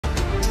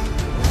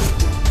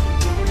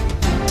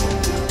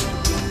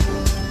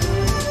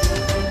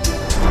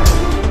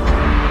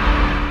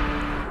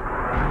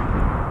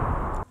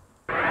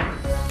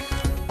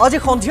আজি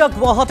সন্ধিয়া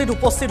গুৱাহাটীত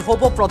উপস্থিত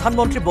হ'ব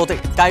প্ৰধানমন্ত্ৰী মোদী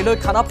কাইলৈ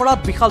খানাপাৰাত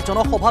বিশাল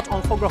জনসভাত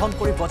অংশগ্ৰহণ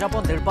কৰি বজাব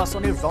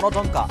নিৰ্বাচনী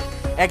ৰণডংকা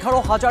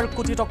 11,000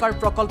 কোটি টকাৰ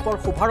প্ৰকল্পৰ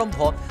শুভাৰম্ভ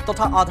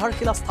তথা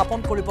আধাৰশিলা স্থাপন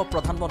কৰিব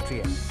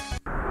প্ৰধানমন্ত্ৰীয়ে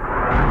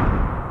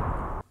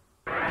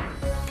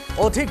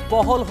অধিক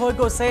বহল হৈ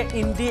গৈছে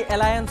ইন্ডি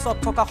এলায়েন্সত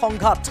থকা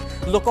সংঘাত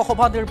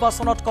লোকসভা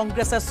নিৰ্বাচনত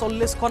কংগ্ৰেছে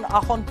 40খন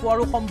আসন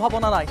পোৱাৰো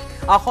সম্ভাৱনা নাই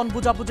আসন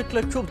বুজাবুজিক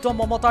লৈ ক্ষুব্ধ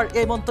মমতাৰ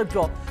এই মন্তব্য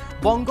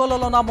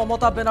বংগললনা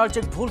মমতা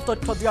বেনাৰ্জীক ভুল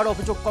তথ্য দিয়াৰ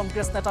অভিযোগ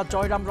কংগ্ৰেছ নেতা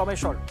জয়ৰাম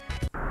ৰমেশৰ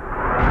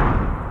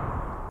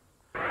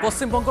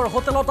পশ্চিমবংগৰ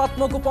হোটেলত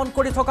আত্মগোপন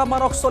কৰি থকা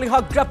মানস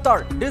চলিহাক গ্ৰেপ্তাৰ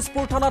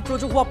দিছপুৰ থানাত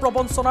ৰুজু হোৱা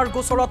প্ৰবঞ্চনাৰ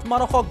গোচৰত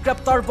মানসক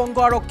গ্ৰেপ্তাৰ বংগ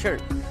আৰক্ষীৰ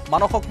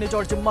মানসক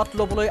নিজৰ জিম্মাত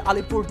ল'বলৈ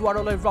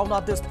আলিপুৰদুৱাৰলৈ ৰাওনা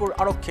দিছপুৰ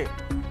আৰক্ষী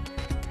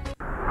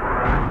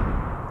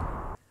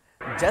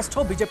জ্যেষ্ঠ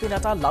বিজেপি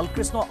নেতা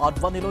লালকৃষ্ণ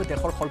আদৱানীলৈ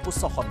দেশৰ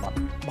সৰ্বোচ্চ সন্মান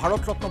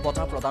ভাৰত ৰত্ন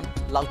বঁটা প্ৰদান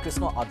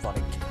লালকৃষ্ণ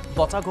আদৱানীক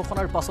বঁটা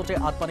ঘোষণাৰ পাছতে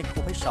আদৱানীক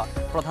শুভেচ্ছা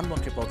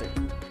প্ৰধানমন্ত্ৰী মোদীৰ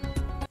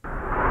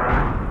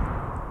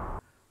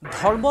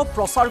ধৰ্ম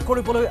প্ৰচাৰ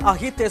কৰিবলৈ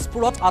আহি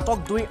তেজপুৰত আটক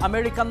 2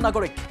 আমেৰিকান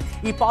নাগৰিক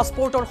ই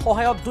পাছপৰ্টৰ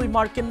সহায়ত 2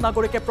 মাৰ্কিন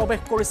নাগৰিকে প্ৰৱেশ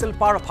কৰিছিল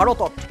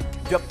ভাৰতত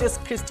ব্যক্তিছ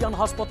খ্ৰীষ্টিয়ান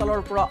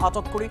হাস্পতালৰ পৰা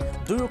আটক কৰি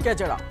দুয়োকে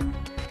জেৰা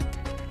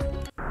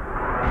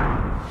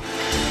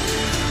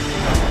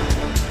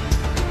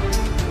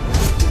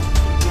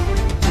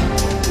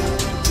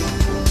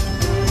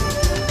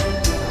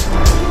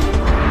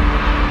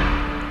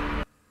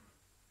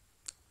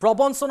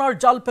প্ৰবঞ্চনাৰ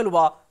জাল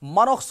পেলোৱা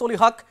মানস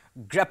চলিহাক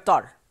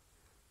গ্ৰেপ্তাৰ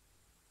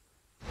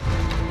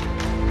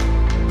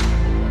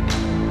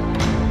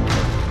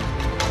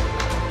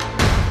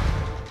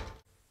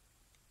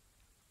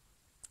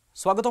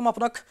স্বাগতম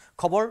আপোনাক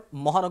খবৰ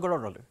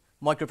মহানগৰলৈ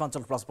মই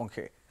কৃপাঞ্চল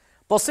ৰাজবংশী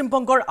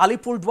পশ্চিমবংগৰ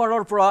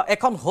আলিপুৰদুৱাৰৰ পৰা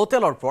এখন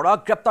হোটেলৰ পৰা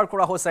গ্ৰেপ্তাৰ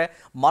কৰা হৈছে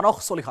মানস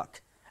চলিহাক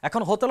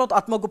এখন হোটেলত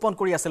আত্মগোপন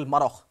কৰি আছিল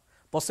মানস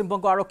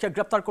পশ্চিমবংগ আৰক্ষীয়ে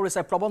গ্ৰেপ্তাৰ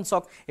কৰিছে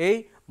প্ৰবঞ্চক এই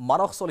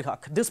মানস চলিহাক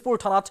দিছপুৰ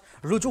থানাত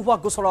ৰুজু হোৱা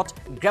গোচৰত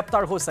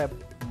গ্ৰেপ্তাৰ হৈছে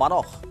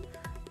মানস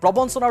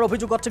প্ৰবঞ্চনাৰ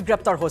অভিযোগত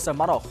গ্ৰেপ্তাৰ হৈছে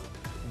মানস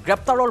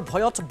গ্ৰেপ্তাৰৰ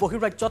ভয়ত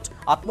বহিৰাজ্যত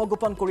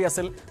আত্মগোপন কৰি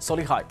আছিল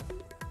চলিহাই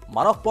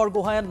মানস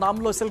বৰগোহাঁয়ে নাম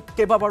লৈছিল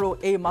কেইবাবাৰো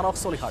এই মানস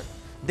চলিহাৰ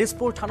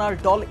দিছপুৰ থানাৰ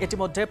দল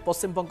ইতিমধ্যে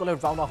পশ্চিমবংগলৈ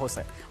ৰাওনা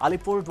হৈছে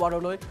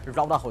আলিপুৰদুৱাৰলৈ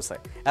ৰাওনা হৈছে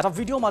এটা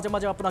ভিডিঅ' মাজে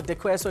মাজে আপোনাক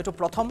দেখুৱাই আছো এইটো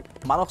প্ৰথম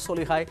মানস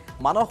চলিহাই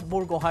মানস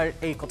বৰগোহাঁইৰ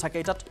এই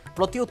কথাকেইটাত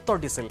প্ৰত্যুত্তৰ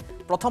দিছিল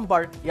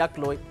প্ৰথমবাৰ ইয়াক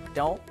লৈ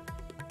তেওঁ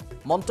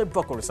মন্তব্য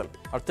কৰিছিল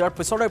আৰু তাৰ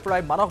পিছৰে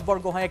পৰাই মানস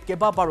বৰগোহাঁয়ে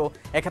কেইবাবাৰো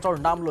এখেতৰ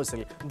নাম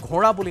লৈছিল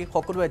ঘোঁৰা বুলি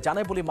সকলোৱে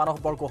জানে বুলি মানস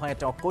বৰগোহাঁয়ে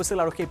তেওঁ কৈছিল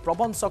আৰু সেই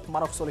প্ৰবঞ্চক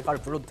মানস চলিহাৰ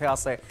বিৰুদ্ধে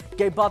আছে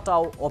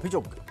কেইবাটাও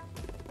অভিযোগ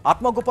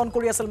আত্মগোপন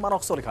কৰি আছিল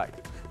মানস চলিহাই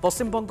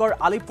পশ্চিমবংগৰ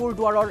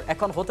আলিপুৰদুৱাৰৰ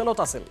এখন হোটেলত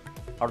আছিল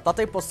আৰু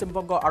তাতেই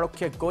পশ্চিমবংগ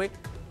আৰক্ষীয়ে গৈ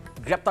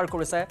গ্ৰেপ্তাৰ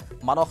কৰিছে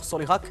মানস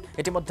চলিহাক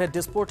ইতিমধ্যে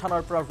দিছপুৰ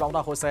থানাৰ পৰা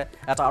ৰাওনা হৈছে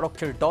এটা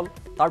আৰক্ষীৰ দল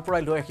তাৰ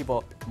পৰাই লৈ আহিব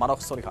মানস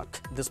চলিহাক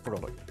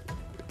দিছপুৰলৈ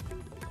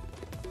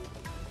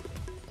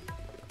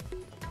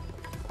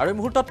আৰু এই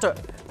মুহূৰ্তত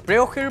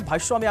প্ৰেয়সীৰ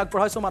ভাষ্য আমি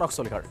আগবঢ়াইছো মানস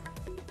চলিহাৰ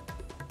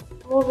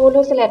মোৰ ভুল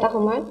হৈছিল এটা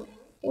সময়ত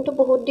কিন্তু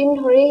বহুত দিন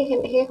ধৰি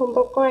সেই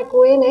সম্পৰ্কৰ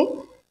একোৱেই নাই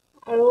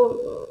আৰু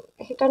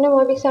সেইকাৰণে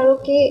মই বিচাৰোঁ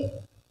কি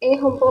এই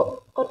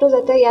সম্পৰ্কটো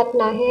যাতে ইয়াত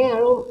নাহে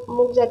আৰু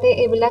মোক যাতে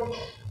এইবিলাক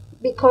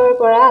বিষয়ৰ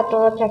পৰা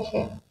আঁতৰত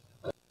ৰাখে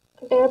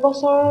 1.5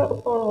 বছৰ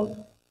ওপৰ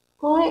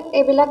মই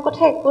এইবিলাক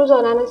কথা একো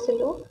জনা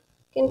নাছিলোঁ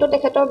কিন্তু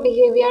তেখেতৰ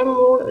বিহেভিয়াৰ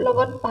মোৰ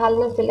লগত ভাল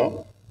নাছিলে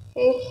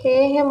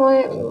সেয়েহে মই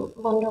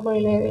বন্ধ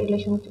কৰিলোঁ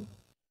ৰিলেশ্যনটো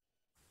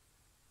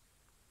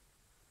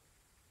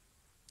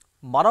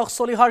মানস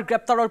চলিহাৰ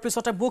গ্ৰেপ্তাৰৰ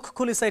পিছতে মুখ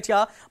খুলিছে এতিয়া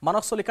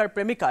মানস চলিহাৰ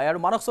প্ৰেমিকাই আৰু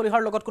মানস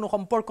চলিহাৰ লগত কোনো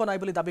সম্পৰ্ক নাই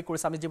বুলি দাবী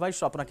কৰিছে আমি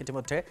জিভাইছো আপোনাক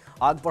ইতিমধ্যে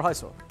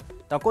আগবঢ়াইছো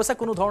তেওঁ কৈছে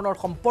কোনো ধৰণৰ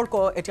সম্পৰ্ক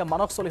এতিয়া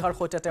মানস চলিহাৰ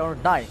সৈতে তেওঁৰ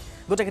নাই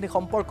গোটেইখিনি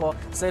সম্পৰ্ক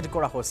ছেদ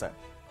কৰা হৈছে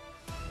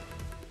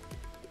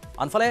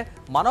আনফালে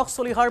মানস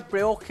চলিহাৰ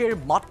প্ৰেয়সীৰ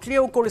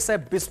মাতৃয়েও কৰিছে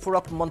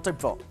বিস্ফোৰক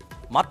মন্তব্য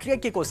মাতৃয়ে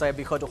কি কৈছে এই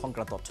বিষয়টো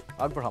সংক্ৰান্তত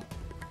আগবঢ়াম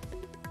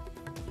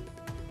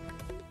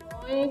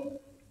মই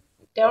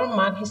তেওঁৰ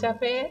মাক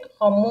হিচাপে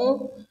সমূহ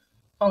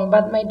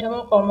সংবাদ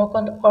মাধ্যমৰ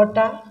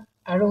কৰ্মকৰ্তা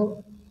আৰু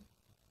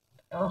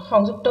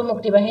সংযুক্ত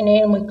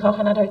মুক্তিবাহিনীৰ মুখ্য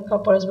সেনাধ্যক্ষ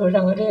পৰেশ বড়ো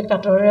ডাঙৰীয়াক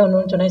কাতৰেৰে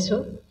অনুৰোধ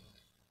জনাইছোঁ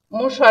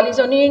মোৰ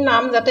ছোৱালীজনীৰ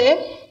নাম যাতে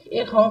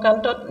এই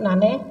সংক্ৰান্তত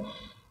নানে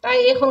তাই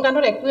এই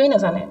সংক্ৰান্তত একোৱেই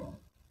নাজানে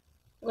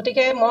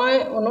গতিকে মই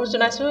অনুৰোধ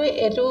জনাইছোঁ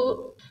এইটো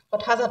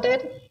কথা যাতে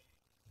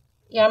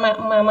ইয়াৰ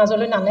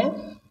মাজলৈ নানে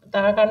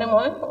তাৰ কাৰণে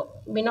মই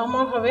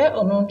বিনম্ৰভাৱে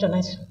অনুৰোধ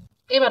জনাইছোঁ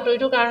এই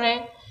বাতৰিটোৰ কাৰণে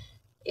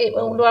এই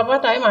ওলোৱাৰ পৰা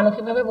তাই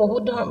মানসিকভাৱে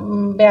বহুত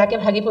বেয়াকৈ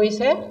ভাগি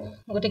পৰিছে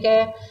গতিকে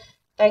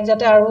তাইক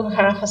যাতে আৰু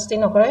হাৰাশাস্তি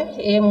নকৰে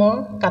এই মোৰ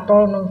কাতৰ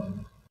অনুৰোধ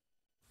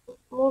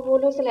মোৰ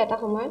ভুল হৈছিল এটা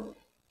সময়ত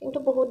কিন্তু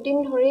বহুত দিন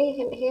ধৰি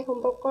সেই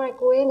সম্পৰ্কৰ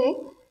একোৱেই নাই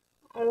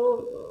আৰু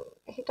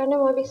সেইকাৰণে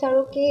মই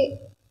বিচাৰোঁ কি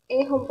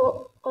এই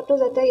সম্পৰ্কটো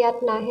যাতে ইয়াত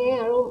নাহে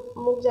আৰু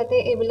মোক যাতে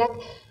এইবিলাক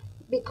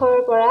বিষয়ৰ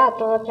পৰা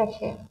আঁতৰত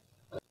ৰাখে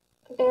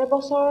 1.5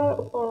 বছৰ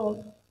ওপৰ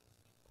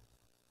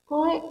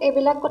মই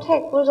এইবিলাক কথা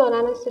একো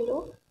জনা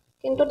নাছিলোঁ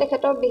কিন্তু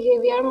তেখেতৰ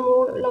বিহেভিয়াৰ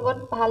মোৰ লগত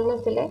ভাল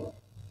নাছিলে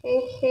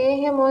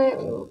সেয়েহে মই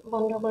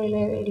বন্ধ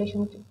কৰিলোঁ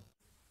ৰিলেশ্যনটো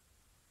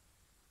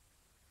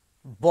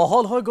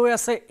বহল হৈ গৈ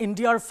আছে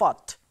ইণ্ডিয়াৰ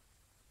ফাট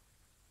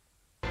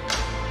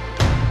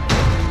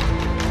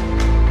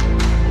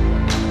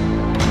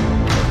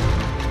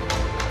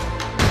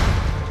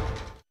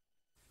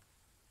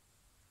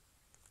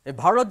এই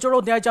ভাৰত জোড়ো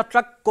ন্যায়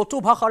যাত্ৰাক কটু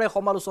ভাষাৰে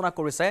সমালোচনা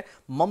কৰিছে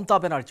মমতা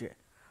বেনাৰ্জীয়ে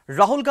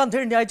ৰাহুল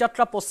গান্ধীৰ ন্যায়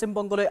যাত্ৰা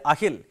পশ্চিমবংগলৈ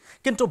আহিল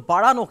কিন্তু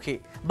বাৰাণসী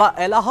বা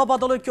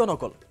এলাহাবাদলৈ কিয়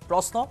নগল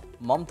প্ৰশ্ন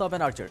মমতা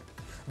বেনাৰ্জীৰ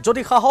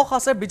যদি সাহস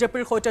আছে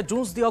বিজেপিৰ সৈতে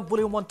যুঁজ দিয়ক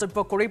বুলি মন্তব্য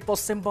কৰি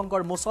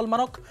পশ্চিমবংগৰ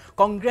মুছলমানক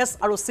কংগ্ৰেছ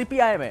আৰু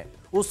সিপিআইএমে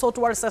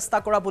উচতোৱাৰ চেষ্টা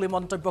কৰা বুলি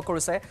মন্তব্য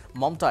কৰিছে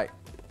মমতাই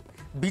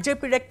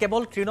বিজেপিৰে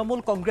কেৱল তৃণমূল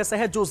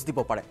কংগ্ৰেছেহে যুঁজ দিব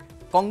পাৰে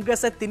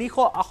কংগ্ৰেছে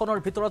 300 আসনৰ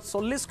ভিতৰত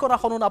 40খন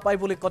আসনো নাপায়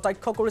বুলি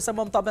কটাক্ষ কৰিছে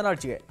মমতা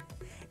বেনাৰ্জীয়ে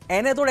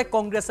এনেদৰে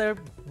কংগ্ৰেছৰ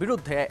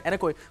বিৰুদ্ধে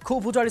এনেকৈ খুব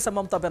উজাৰিছে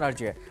মমতা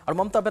বেনাৰ্জীয়ে আৰু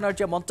মমতা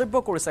বেনাৰ্জীয়ে মন্তব্য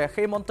কৰিছে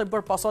সেই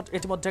মন্তব্যৰ পাছত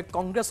ইতিমধ্যে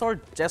কংগ্ৰেছৰ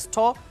জ্যেষ্ঠ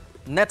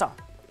নেতা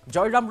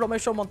জয়ৰাম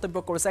ৰমেশৰ মন্তব্য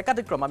কৰিছে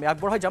একাধিক্ৰম আমি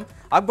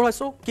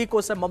আগবঢ়াইছো কি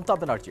কৈছে মমতা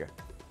বেনাৰ্জীয়ে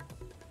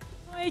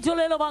এই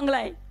চলে এলো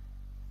বাংলায়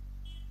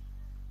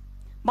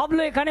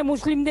ভাবলো এখানে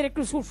মুসলিমদের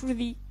একটু সুরসুরি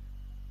দিই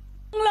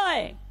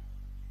বাংলায়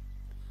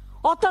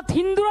অর্থাৎ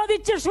হিন্দুরা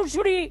দিচ্ছে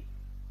সুরসুরি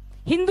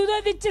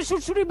হিন্দুদের দিচ্ছে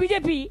সুরসুরি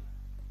বিজেপি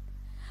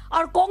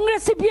আর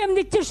কংগ্রেস সিপিএম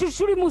দিচ্ছে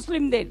সুরসুরি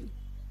মুসলিমদের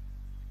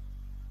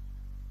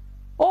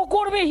ও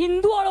করবে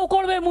হিন্দু আর ও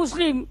করবে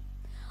মুসলিম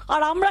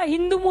আর আমরা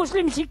হিন্দু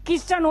মুসলিম শিখ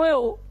খ্রিস্টান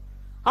হয়েও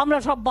আমরা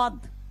সব বাদ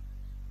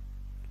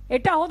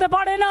এটা হতে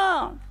পারে না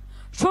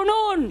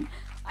শুনুন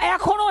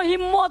এখনো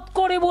হিম্মত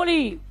করে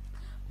বলি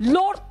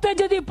লড়তে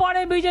যদি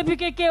পারে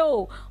বিজেপিকে কেউ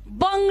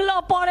বাংলা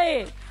পারে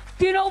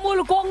তৃণমূল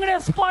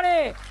কংগ্রেস পারে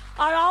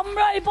আর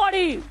আমরাই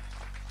পারি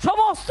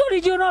সমস্ত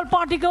রিজিওনাল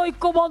পার্টিকে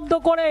ঐক্যবদ্ধ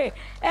করে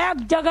এক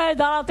জায়গায়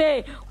দাঁড়াতে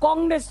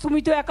কংগ্রেস তুমি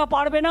তো একা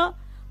পারবে না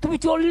তুমি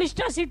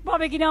 40টা সিট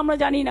পাবে কিনা আমরা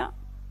জানি না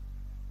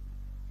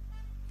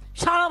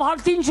সারা ভারত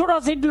 300টা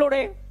সিট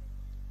লড়ে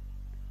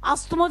আজ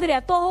তোমাদের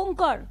এত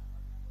অহংকার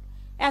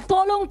এত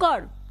অলংকার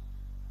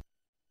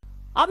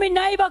আমি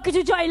নাই বা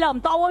কিছু চাইলাম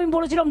তাও আমি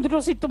বলেছিলাম 2টো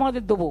সিট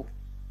তোমাদের দেবো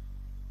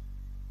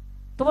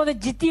তোমাদের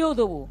জিতিয়েও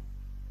দেবো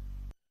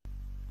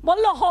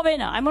বললো হবে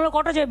না আমি বললাম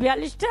কটা চাই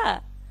 42টা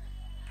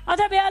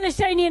আচ্ছা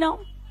 42টাই নিয়ে নাও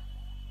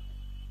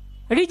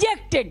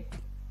রিজেক্টেড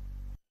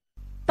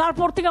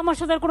তারপর থেকে আমার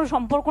সাথে কোনো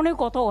সম্পর্ক নেই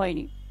কথাও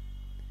হয়নি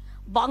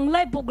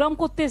বাংলায় প্রোগ্রাম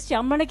করতে এসছি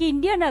আমরা নাকি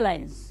ইন্ডিয়ান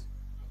অ্যালায়েন্স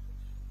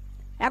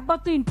একবার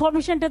তো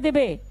ইনফরমেশনটা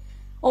দেবে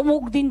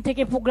অমুক দিন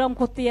থেকে প্রোগ্রাম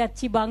করতে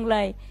যাচ্ছি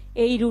বাংলায়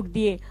এই রুট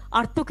দিয়ে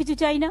আর তো কিছু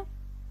চাই না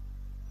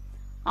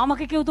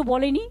আমাকে কেউ তো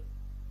বলেনি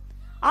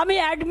আমি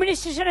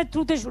অ্যাডমিনিস্ট্রেশনের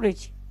থ্রুতে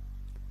শুনেছি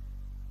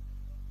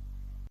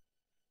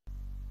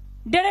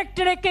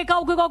ডাইরেক্টরকে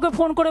কাউকে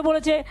ফোন করে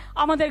বলেছে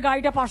আমাদের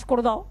গাড়িটা পাস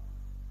করে দাও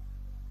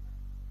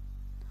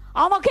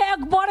আমাকে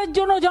একবারের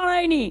জন্য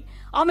জানায়নি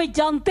আমি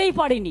জানতেই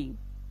পারিনি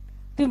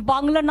তুমি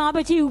বাংলা না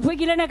বেছে ইউপি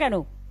গেলে না কেন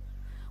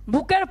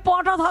বুকের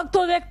পাটা থাকতো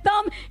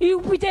দেখতাম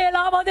ইউপিতে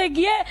এলাহাবাদে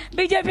গিয়ে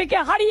বিজেপিকে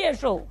হারিয়ে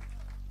এসো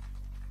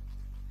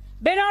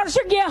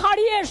বেনারসে গিয়ে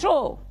হারিয়ে এসো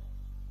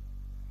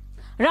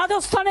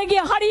राजस्थान की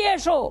हारी है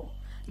शो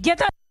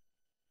जेता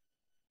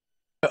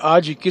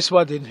आज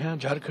 21वां दिन है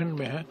झारखंड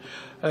में है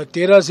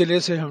 13 जिले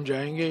से हम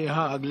जाएंगे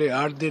यहाँ अगले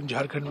 8 दिन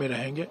झारखंड में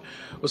रहेंगे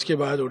उसके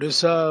बाद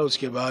उड़ीसा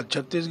उसके बाद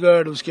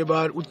छत्तीसगढ़ उसके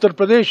बाद उत्तर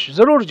प्रदेश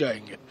ज़रूर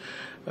जाएंगे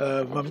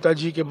ममता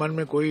जी के मन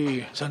में कोई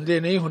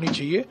संदेह नहीं होनी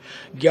चाहिए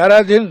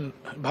 11 दिन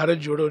भारत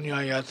जोड़ो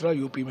न्याय यात्रा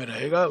यूपी में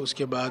रहेगा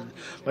उसके बाद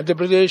मध्य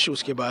प्रदेश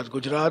उसके बाद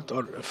गुजरात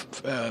और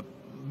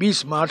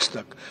 20 मार्च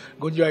तक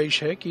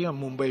गुंजाइश है कि हम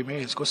मुंबई में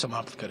इसको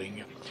समाप्त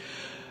करेंगे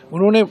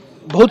उन्होंने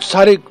बहुत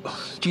सारी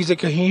चीज़ें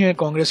कही हैं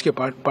कांग्रेस के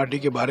पार्टी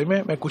के बारे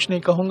में मैं कुछ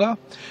नहीं कहूँगा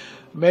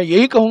मैं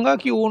यही कहूँगा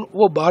कि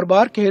वो बार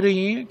बार कह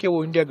रही हैं कि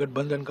वो इंडिया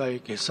गठबंधन का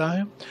एक हिस्सा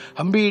है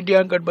हम भी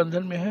इंडिया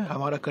गठबंधन में हैं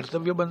हमारा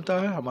कर्तव्य बनता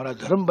है हमारा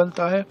धर्म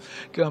बनता है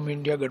कि हम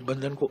इंडिया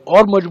गठबंधन को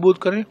और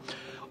मजबूत करें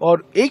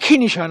और एक ही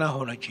निशाना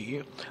होना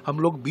चाहिए हम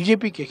लोग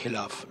बीजेपी के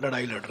खिलाफ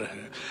लड़ाई लड़ रहे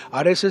हैं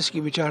आरएसएस की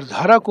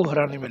विचारधारा को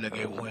हराने में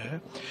लगे हुए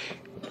हैं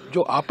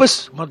जो आपस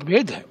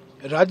मतभेद है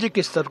राज्य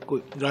के स्तर को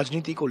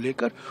राजनीति को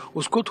लेकर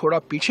उसको थोड़ा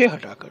पीछे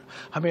हटाकर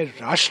हमें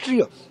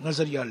राष्ट्रीय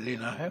नजरिया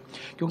लेना है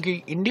क्योंकि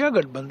इंडिया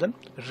गठबंधन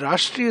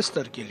राष्ट्रीय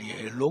स्तर के लिए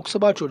है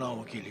लोकसभा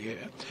चुनावों के लिए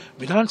है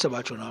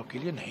विधानसभा चुनाव के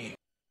लिए नहीं है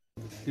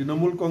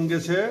तृणमूल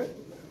कांग्रेसे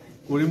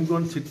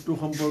करीमगंज सीटटो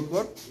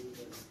सम्पर्कत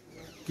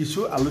किछु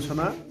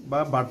आलोचना बा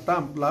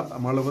बार्तालाप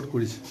आमार लगत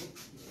करिছে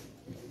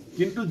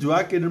किन्तु जोआ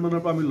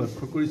केइदिनमाনৰ পৰা আমি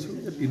লক্ষ্য কৰিছো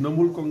যে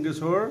তৃণমূল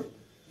কংগ্ৰেছৰ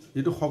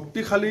যেটো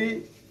শক্তিশালী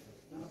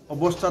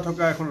অৱস্থা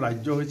থকা এখন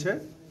ৰাজ্য হৈছে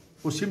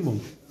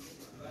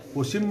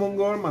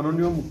পশ্চিমবংগৰ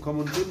মাননীয়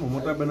মুখ্যমন্ত্ৰী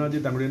মমতা বেনাৰ্জী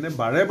ডাঙৰীয়ানে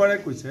বাৰে বাৰে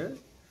কৈছে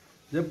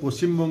যে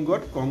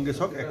পশ্চিমবংগত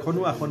কংগ্ৰেছক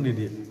এখনো আসন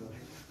নিদিয়ে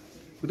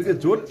গতিকে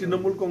য'ত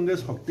তৃণমূল কংগ্ৰেছ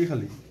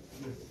শক্তিশালী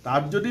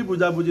তাত যদি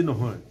বুজাবুজি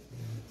নহয়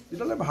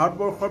তেতিয়াহ'লে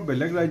ভাৰতবৰ্ষৰ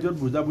বেলেগ ৰাজ্যত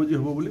বুজাবুজি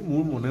হ'ব বুলি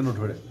মোৰ মনে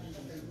নধৰে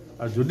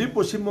আৰু যদি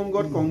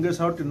পশ্চিমবংগত কংগ্ৰেছ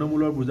আৰু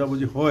তৃণমূলৰ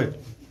বুজাবুজি হয়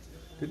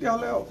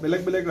তেতিয়াহ'লে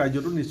বেলেগ বেলেগ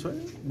ৰাজ্যতো নিশ্চয়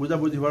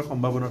বুজাবুজি হোৱাৰ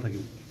সম্ভাৱনা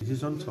থাকিব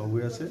ডিচিশ্যন সব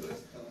হৈ আছে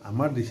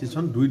আমাৰ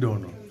ডিচিশ্যন দুই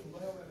ধৰণৰ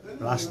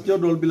ৰাষ্ট্ৰীয়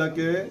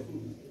দলবিলাকে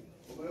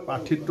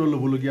প্ৰাৰ্থিত্ব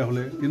ল'বলগীয়া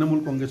হ'লে তৃণমূল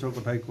কংগ্ৰেছৰ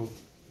কথাই কওক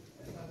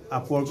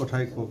আপৰ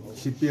কথাই কওক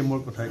সিপিএমৰ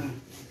কথাই কওক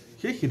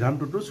সেই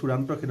সিদ্ধান্তটো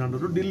চূড়ান্ত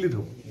সিদ্ধান্তটো দিল্লীত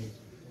হ'ব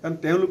কাৰণ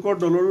তেওঁলোকৰ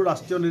দলৰো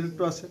ৰাষ্ট্ৰীয়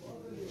নেতৃত্ব আছে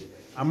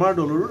আমাৰ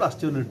দলৰো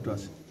ৰাষ্ট্ৰীয় নেতৃত্ব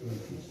আছে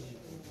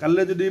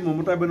কাইলৈ যদি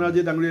মমতা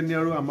বেনাৰ্জী ডাঙৰীয়ানী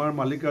আৰু আমাৰ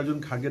মাল্লিকাৰ্জুন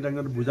খাৰ্গে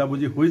ডাঙৰীয়াৰ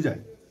বুজাবুজি হৈ যায়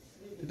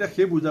তেতিয়া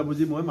সেই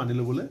বুজাবুজি মই মানি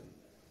ল'বলৈ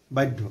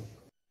বাধ্য।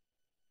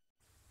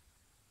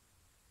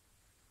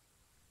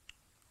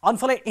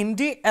 আনফালে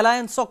ইণ্ডি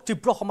এলায়েন্সক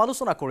তীব্ৰ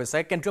সমালোচনা কৰিছে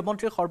কেন্দ্ৰীয়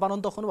মন্ত্ৰী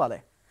সৰ্বানন্দ সোণোৱালে।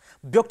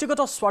 ব্যক্তিগত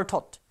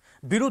স্বাৰ্থত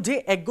বিৰোধী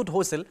একগোট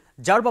হৈছিল,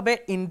 যাৰ বাবে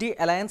ইণ্ডি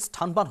এলায়েন্স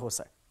স্থানবান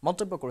হৈছে,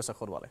 মন্তব্য কৰিছে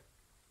সোণোৱালে।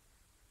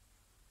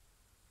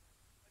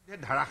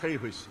 ধাৰাসাৰী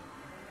হৈছে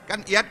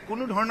কাৰণ ইয়াত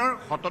কোনো ধৰণৰ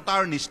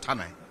সততাৰ নিষ্ঠা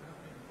নাই,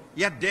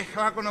 ইয়াত দেশ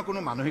সেৱা কোনো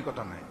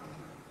মানসিকতা নাই,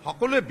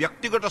 সকলোৱে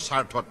ব্যক্তিগত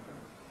স্বাৰ্থত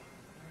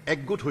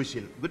একগোট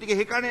হৈছিল। গতিকে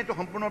সেইকাৰণে এইটো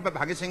সম্পূৰ্ণৰূপে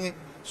ভাঙি চিঙি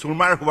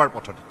চুৰমাৰ হোৱাৰ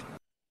পথত।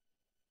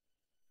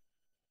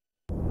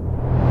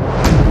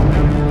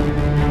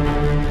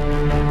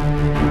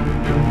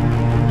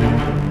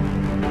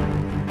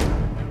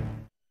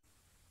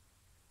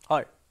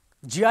 হয়,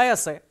 জীয়াই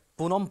আছে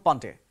পুনম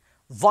পাণ্ডে।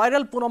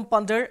 ভাইৰেল পুনম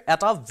পাণ্ডেৰ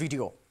এটা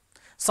ভিডিঅ'।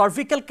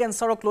 চাৰ্ভিকেল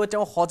কেঞ্চাৰক লৈ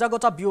তেওঁ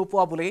সজাগতা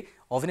বিয়পোৱা বুলি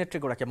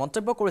অভিনেত্ৰীগৰাকীয়ে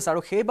মন্তব্য কৰিছে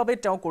আৰু সেইবাবে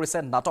তেওঁ কৰিছে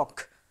নাটক।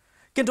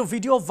 কিন্তু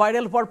ভিডিঅ'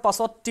 ভাইৰেল হোৱাৰ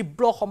পাছত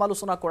তীব্ৰ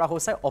সমালোচনা কৰা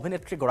হৈছে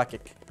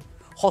অভিনেত্ৰীগৰাকীক।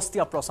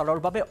 সস্তীয়া প্ৰচাৰৰ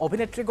বাবে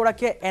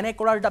অভিনেত্ৰীগৰাকীয়ে এনে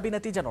কৰাৰ দাবী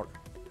নেটিজেনৰ।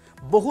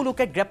 বহু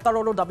লোকে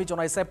গ্ৰেপ্তাৰৰো দাবী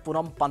জনাইছে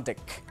পুনম পাণ্ডেক।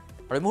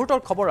 আৰু এই মুহূৰ্তৰ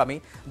খবৰ আমি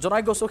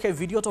জনাই গৈছোঁ, সেই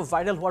ভিডিঅ'টো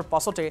ভাইৰেল হোৱাৰ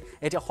পাছতে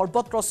এতিয়া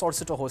সৰ্বত্ৰ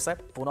চৰ্চিত হৈছে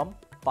পুনম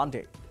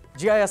পাণ্ডে।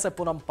 জীয়াই আছে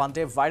পুনম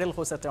পাণ্ডে, ভাইৰেল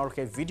হৈছে তেওঁৰ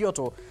সেই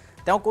ভিডিঅ'টো।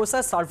 তেওঁ কৈছে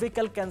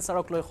চাৰ্ভিকেল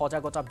কেঞ্চাৰক লৈ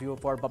সজাগতা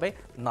বিয়পোৱাৰ বাবে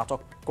নাটক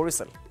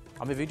কৰিছিল।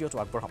 আমি ভিডিঅ'টো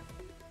আগবঢ়াম।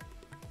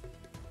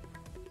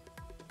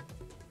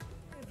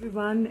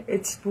 Everyone,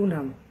 it's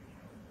Poonam.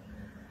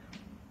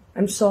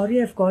 I'm sorry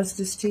I've caused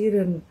this tear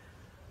and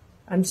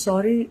I'm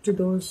sorry to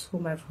those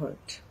whom I've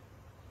hurt.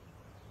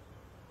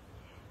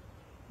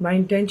 My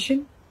intention?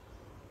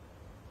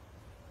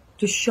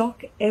 To shock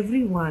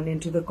everyone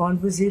into the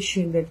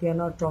conversation that we are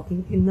not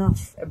talking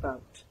enough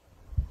about,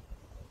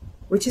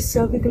 which is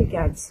cervical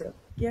cancer.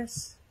 Yes,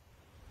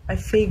 I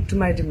faked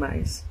my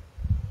demise.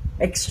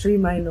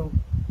 Extreme, I know.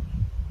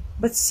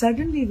 But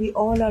suddenly we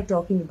all are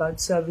talking about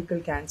cervical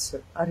cancer,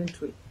 aren't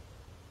we?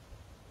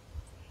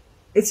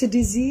 It's a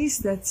disease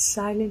that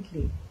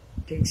silently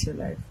takes your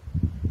life.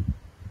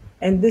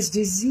 And this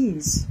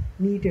disease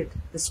needed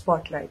the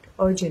spotlight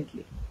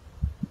urgently.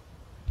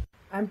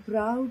 I'm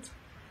proud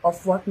of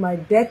what my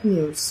death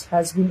news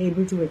has been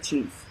able to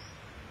achieve.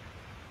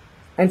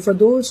 And for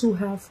those who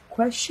have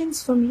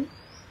questions for me,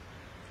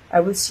 I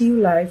will see you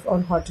live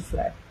on How to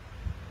Fly.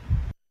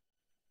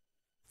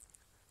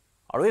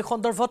 আৰু এই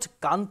সন্দৰ্ভত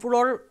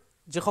কানপুৰৰ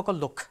যিসকল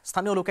লোক,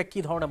 স্থানীয় লোকে কি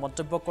ধৰণে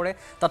মন্তব্য কৰে,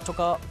 তাত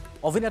থকা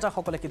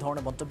অভিনেতাসকলে কি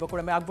ধৰণে মন্তব্য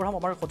কৰে, আমি আগবঢ়াম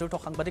আমাৰ সতীৰ্থ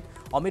সাংবাদিক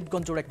অমিত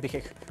গঞ্জুৰ এক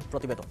বিশেষ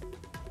প্ৰতিবেদন।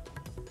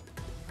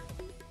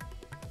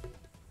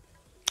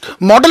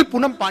 मॉडल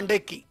पूनम पांडे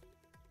की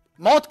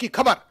मौत की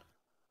खबर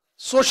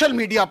सोशल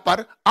मीडिया पर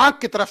आग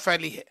की तरफ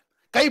फैली है।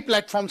 कई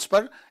प्लेटफॉर्म्स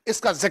पर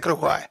इसका जिक्र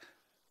हुआ है।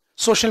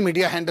 सोशल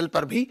मीडिया हैंडल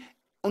पर भी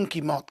उनकी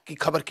मौत की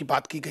खबर की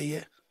बात की गई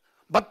है।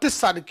 32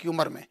 साल की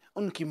उम्र में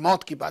उनकी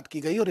मौत की बात की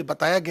गई और ये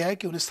बताया गया है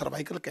कि उन्हें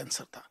सर्वाइकल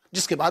कैंसर था,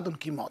 जिसके बाद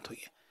उनकी मौत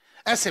हुई है।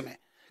 ऐसे में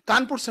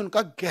कानपुर से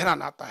उनका गहरा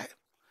नाता है।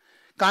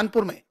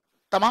 कानपुर में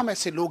तमाम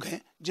ऐसे लोग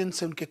हैं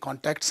जिनसे उनके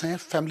कॉन्टैक्ट्स हैं,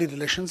 फैमिली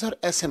रिलेशंस हैं, और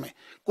ऐसे में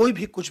कोई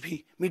भी कुछ भी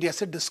मीडिया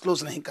से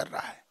डिस्क्लोज नहीं कर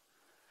रहा है।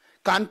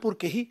 कानपुर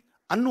के ही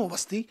अन्नू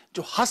अवस्थी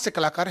जो हास्य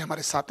कलाकार है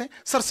हमारे साथ हैं,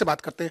 सर से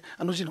बात करते हैं।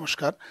 अनु जी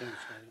नमस्कार।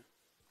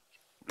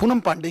 पूनम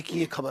पांडे की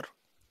ये खबर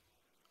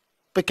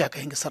पे क्या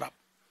कहेंगे सर आप?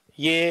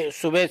 ये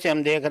सुबह से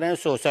हम देख रहे हैं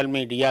सोशल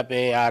मीडिया पे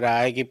आ रहा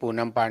है कि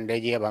पूनम पांडे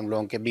जी अब हम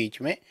लोगों के बीच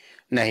में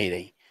नहीं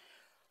रही।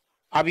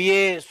 अब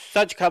ये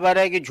सच खबर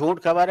है कि झूठ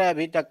खबर है,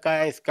 अभी तक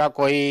का इसका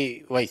कोई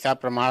वैसा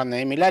प्रमाण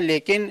नहीं मिला।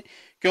 लेकिन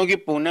क्योंकि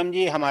पूनम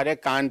जी हमारे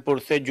कानपुर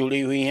से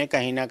जुड़ी हुई हैं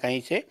कहीं ना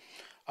कहीं से,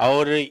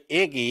 और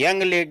एक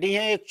यंग लेडी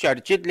हैं, एक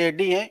चर्चित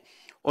लेडी हैं,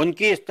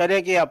 उनकी इस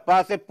तरह की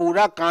अफवाह से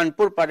पूरा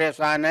कानपुर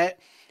परेशान है।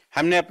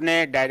 हमने अपने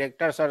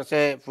डायरेक्टर सर से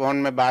फ़ोन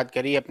में बात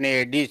करी, अपने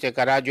एडी से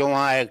करा, जो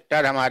वहाँ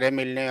एक्टर हमारे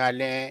मिलने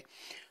वाले हैं,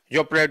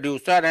 जो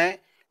प्रोड्यूसर हैं,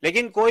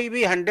 लेकिन कोई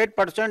भी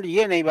 100%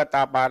 ये नहीं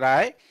बता पा रहा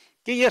है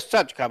कि ये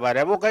सच खबर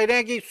है। वो कह रहे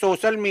हैं कि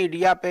सोशल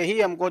मीडिया पे ही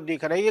हमको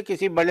दिख रही है,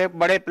 किसी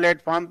बड़े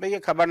प्लेटफॉर्म पे ये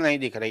खबर नहीं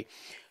दिख रही।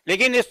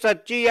 लेकिन इस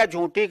सच्ची या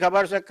झूठी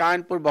खबर से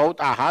कानपुर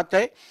बहुत आहत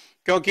है,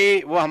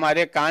 क्योंकि वो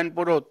हमारे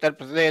कानपुर उत्तर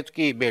प्रदेश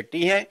की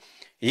बेटी हैं,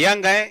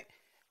 यंग हैं।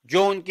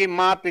 जो उनकी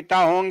माँ पिता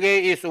होंगे,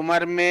 इस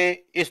उम्र में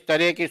इस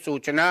तरह की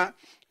सूचना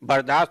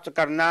बर्दाश्त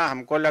करना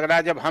हमको लग रहा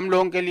है, जब हम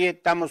लोगों के लिए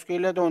इतना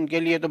मुश्किल है तो उनके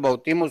लिए तो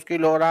बहुत ही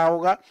मुश्किल हो रहा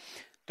होगा।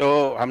 तो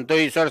हम तो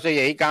ईश्वर से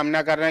यही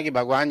कामना कर रहे हैं कि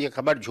भगवान ये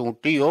खबर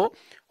झूठी हो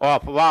और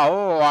अफवाह हो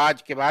और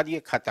आज के बाद ये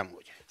खत्म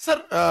हो जाए।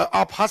 सर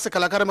आप हास्य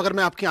कलाकार हैं, मगर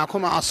मैं आपकी आंखों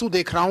में आंसू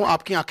देख रहा हूं,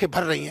 आपकी आंखें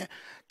भर रही हैं।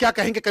 क्या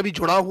कहेंगे, कभी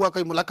जुड़ा हुआ,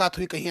 कोई मुलाकात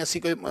हुई, कहीं ऐसी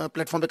कोई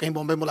प्लेटफॉर्म पे, कहीं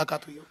बॉम्बे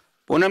मुलाकात हुई हो?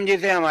 पूनम जी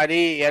से हमारी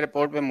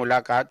एयरपोर्ट पे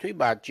मुलाकात हुई,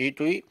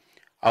 बातचीत हुई,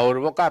 और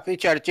वो काफ़ी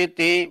चर्चित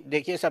थी।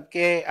 देखिए,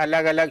 सबके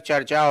अलग अलग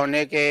चर्चा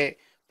होने के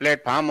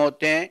प्लेटफॉर्म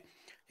होते हैं।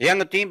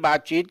 यंग थी,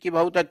 बातचीत की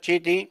बहुत अच्छी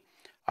थी,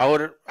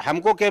 और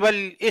हमको केवल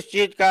इस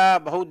चीज़ का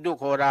बहुत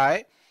दुख हो रहा है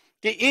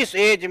कि इस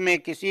एज में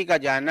किसी का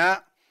जाना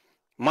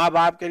माँ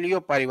बाप के लिए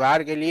और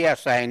परिवार के लिए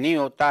असहनीय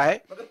होता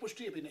है। मगर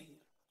पुष्टि अभी नहीं है।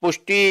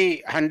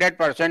 पुष्टि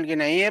 100% की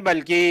नहीं है,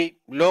 बल्कि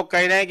लोग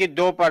कह रहे हैं कि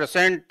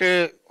 2%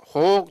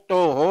 हो तो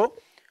हो,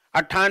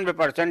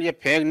 98% ये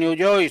फेक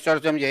न्यूज हो। ईश्वर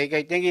से हम यही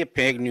कहते हैं कि ये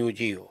फेक न्यूज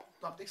ही हो।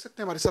 तो आप देख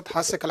सकते हैं हमारे साथ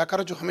हास्य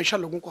कलाकार जो हमेशा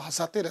लोगों को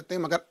हंसाते रहते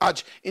हैं, मगर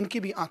आज इनकी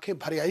भी आंखें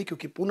भर आई,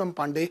 क्योंकि पूनम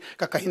पांडे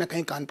का कहीं ना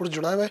कहीं कानपुर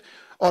जुड़ा हुआ है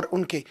और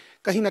उनके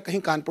कहीं ना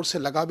कहीं कानपुर से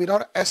लगा भी रहा,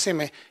 और ऐसे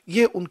में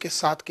ये उनके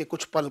साथ के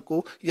कुछ पल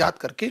को याद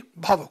करके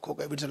भावुक हो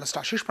गए। वीडियो जर्नलिस्ट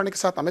आशीष पांडे के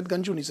साथ अमित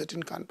गंजू, न्यूज़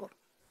 18 कानपुर।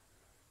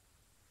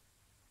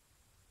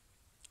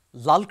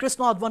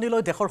 लालकृष्ण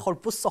आडवाणीলৈ দেশৰ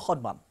সৰ্বোচ্চ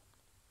সন্মান।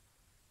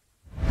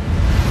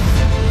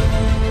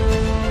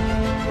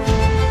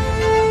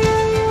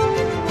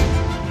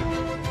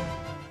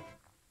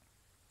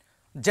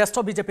 জ্যেষ্ঠ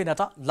বিজেপি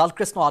নেতা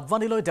লালকৃষ্ণ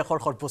আডৱাণীলৈ দেশৰ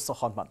সৰ্বোচ্চ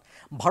সন্মান।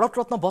 ভাৰত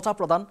ৰত্ন বঁটা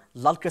প্ৰদান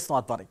লালকৃষ্ণ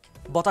আডৱাণীক।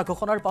 বঁটা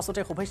ঘোষণাৰ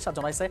পাছতে শুভেচ্ছা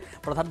জনাইছে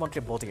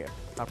প্ৰধানমন্ত্ৰী মোদীয়ে।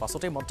 তাৰ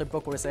পাছতেই মন্তব্য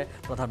কৰিছে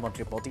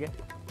প্ৰধানমন্ত্ৰী মোদীয়ে।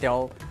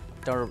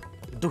 তেওঁৰ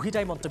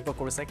দুহিতাই মন্তব্য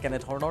কৰিছে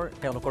কেনেধৰণৰ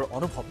তেওঁলোকৰ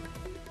অনুভৱ।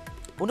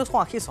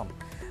 1980 চন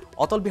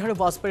অটল বিহাৰী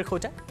বাজপেয়ীৰ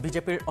সৈতে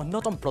বিজেপিৰ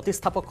অন্যতম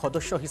প্ৰতিষ্ঠাপক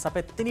সদস্য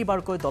হিচাপে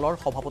 3বাৰকৈ দলৰ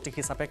সভাপতি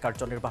হিচাপে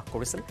কাৰ্যনিৰ্বাহ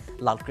কৰিছিল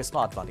লালকৃষ্ণ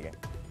আডৱাণীয়ে।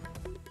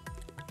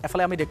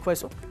 এফালে আমি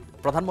দেখুৱাইছোঁ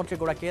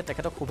প্ৰধানমন্ত্ৰীগৰাকীয়ে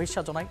তেখেতক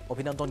শুভেচ্ছা জনাই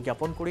অভিনন্দন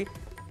জ্ঞাপন কৰি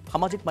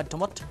সামাজিক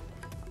মাধ্যমত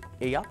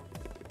এয়া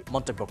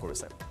মন্তব্য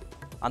কৰিছে।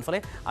 আনফালে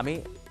আমি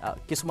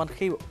কিছুমান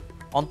সেই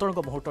অন্তৰংগ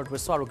মুহূৰ্তৰ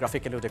দৃশ্য আৰু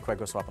গ্ৰাফিকেলিও দেখুৱাই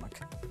গৈছোঁ আপোনাক।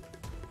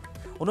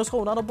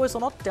 1989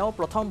 চনত তেওঁ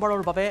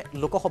প্ৰথমবাৰৰ বাবে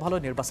লোকসভালৈ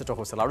নিৰ্বাচিত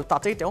হৈছিল আৰু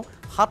তাতেই তেওঁ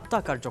 7টা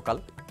কাৰ্যকাল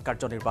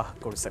কাৰ্যনিৰ্বাহ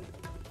কৰিছিল।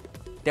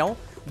 তেওঁ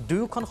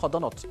দুয়োখন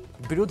সদনত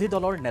বিৰোধী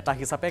দলৰ নেতা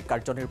হিচাপে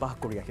কাৰ্যনিৰ্বাহ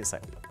কৰি আহিছে।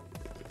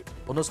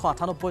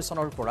 1998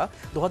 চনৰ পৰা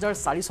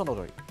 2004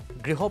 চনলৈ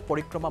গৃহ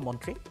পৰিক্ৰমা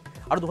মন্ত্ৰী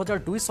আৰু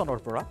 2002 চনৰ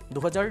পৰা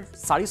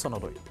 2004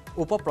 চনলৈ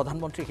উপ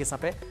প্ৰধানমন্ত্ৰী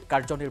হিচাপে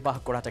কাৰ্যনিৰ্বাহ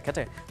কৰা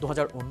তেখেতে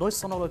 2019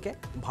 চনলৈকে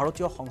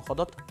ভাৰতীয়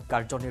সংসদত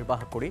কাৰ্যনিৰ্বাহ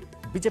কৰি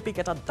বিজেপিক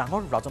এটা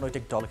ডাঙৰ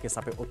ৰাজনৈতিক দল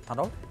হিচাপে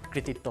উত্থানৰ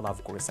কৃতিত্ব লাভ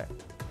কৰিছে।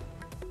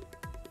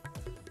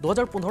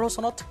 2015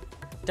 চনত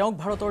তেওঁক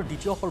ভাৰতৰ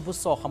দ্বিতীয়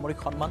সৰ্বোচ্চ অসামৰিক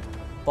সন্মান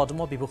পদ্ম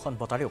বিভূষণ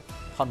বঁটাৰেও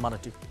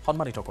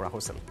সন্মানিত কৰা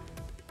হৈছিল।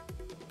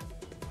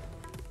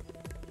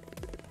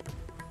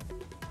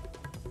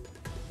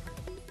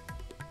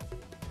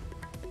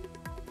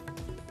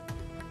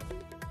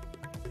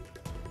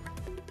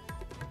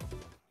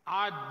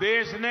 आज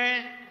देश ने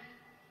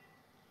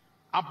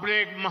अपने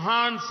एक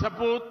महान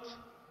सपूत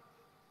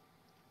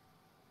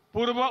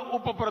पूर्व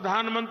उप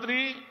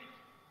प्रधानमंत्री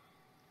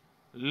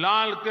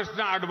लालकृष्ण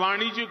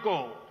आडवाणी जी को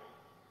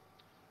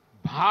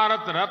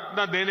भारत रत्न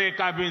देने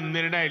का भी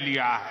निर्णय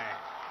लिया है।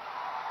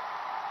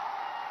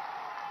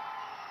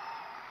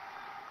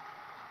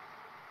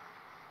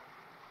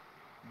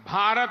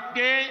 भारत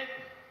के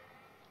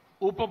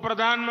उप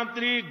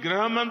प्रधानमंत्री,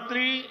 गृह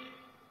मंत्री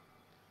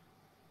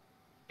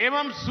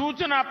एवं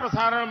सूचना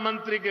प्रसारण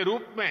मंत्री के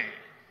रूप में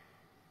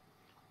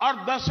और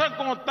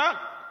दशकों तक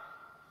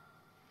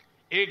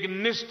एक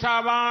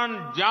निष्ठावान,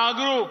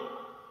 जागरूक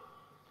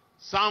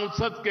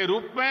सांसद के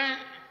रूप में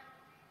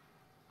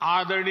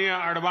आदरणीय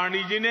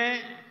आडवाणी जी ने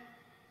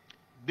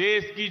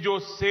देश की जो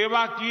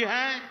सेवा की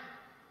है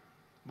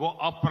वो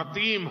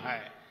अप्रतिम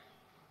है।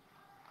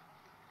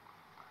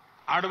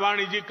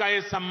 आडवाणी जी का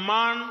ये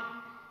सम्मान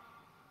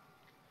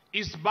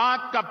इस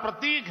बात का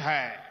प्रतीक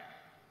है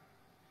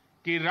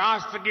कि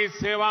राष्ट्र की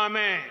सेवा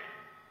में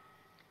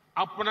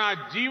अपना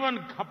जीवन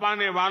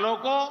खपाने वालों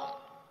को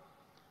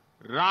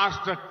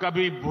राष्ट्र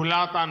कभी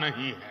भुलाता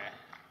नहीं है।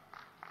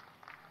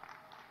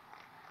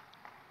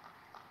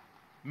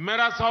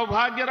 मेरा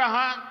सौभाग्य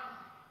रहा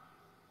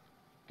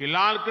कि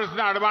लालकृष्ण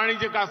आडवाणी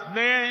जी का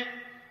स्नेह,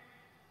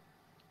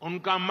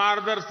 उनका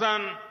मार्गदर्शन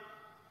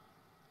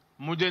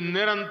मुझे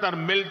निरंतर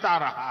मिलता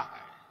रहा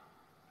है।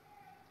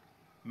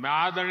 मैं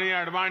आदरणीय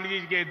आडवाणी जी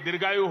के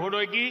दीर्घायु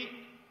होने की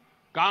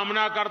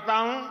कामना करता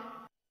हूं।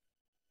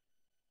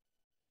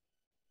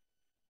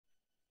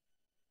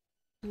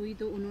 हुई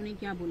तो उन्होंने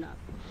क्या बोला?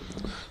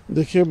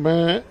 देखिए,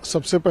 मैं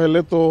सबसे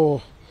पहले तो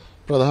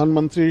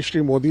प्रधानमंत्री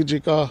श्री मोदी जी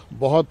का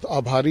बहुत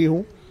आभारी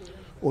हूं।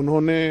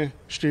 उन्होंने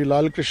श्री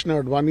लालकृष्ण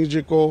आडवाणी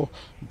जी को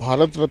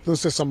भारत रत्न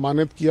से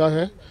सम्मानित किया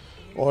है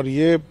और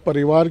ये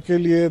परिवार के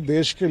लिए,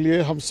 देश के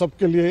लिए, हम सब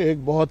के लिए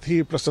एक बहुत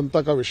ही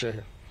प्रसन्नता का विषय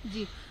है।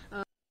 जी,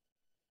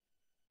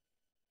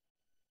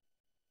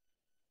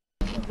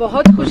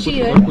 बहुत खुशी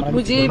है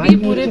मुझे भी,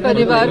 पूरे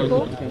परिवार को,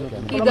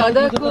 कि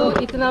दादा को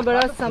इतना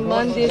बड़ा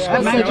सम्मान, देश का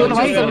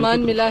सर्वोच्च सम्मान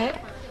मिला है।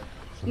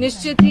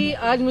 निश्चित ही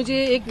आज मुझे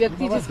एक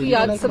व्यक्ति जिसकी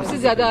याद सबसे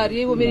ज्यादा आ रही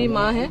है वो मेरी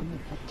माँ है,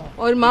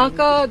 और माँ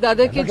का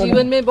दादा के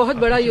जीवन में बहुत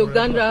बड़ा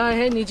योगदान रहा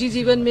है, निजी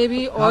जीवन में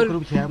भी और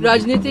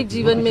राजनीतिक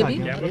जीवन में भी।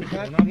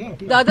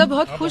 दादा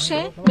बहुत खुश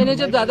हैं। मैंने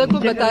जब दादा को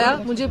बताया,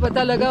 मुझे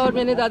पता लगा और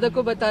मैंने दादा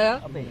को बताया,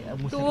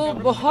 तो वो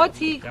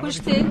बहुत ही खुश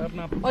थे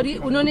और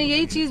उन्होंने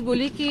यही चीज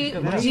बोली कि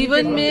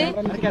जीवन में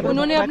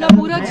उन्होंने अपना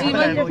पूरा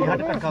जीवन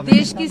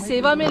देश की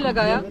सेवा में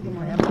लगाया।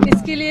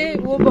 इसके लिए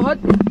वो बहुत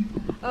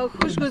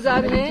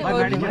खुशगुजार हैं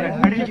और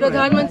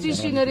प्रधानमंत्री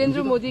श्री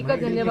नरेंद्र मोदी का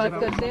धन्यवाद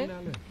करते हैं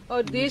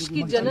और देश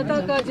की जनता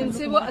का,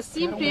 जिनसे वो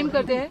असीम प्रेम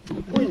करते हैं,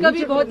 उनका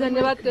भी बहुत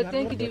धन्यवाद करते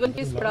हैं कि जीवन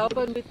के इस पड़ाव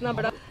पर इतना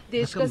बड़ा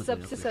देश का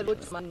सबसे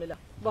सर्वोच्च सम्मान मिला।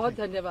 बहुत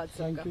धन्यवाद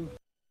सबका।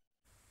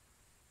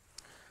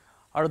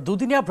 और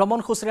दुदिनिया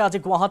भ्रमणसूचीरे आज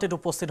गुवाहाटीत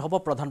उपस्थित हब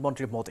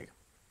प्रधानमंत्री मोदी।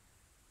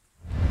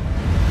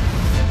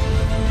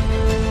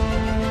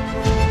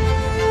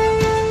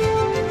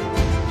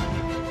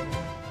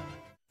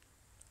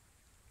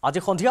 আজি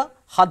সন্ধিয়া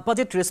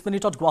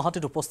 7:30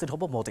 গুৱাহাটীত উপস্থিত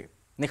হ'ব মোদী।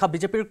 নিশা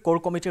বিজেপিৰ কোৰ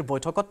কমিটিৰ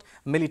বৈঠকত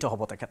মিলিত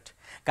হ'ব তেখেত।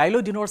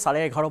 কাইলৈ দিনৰ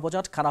 11:30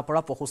 বজাত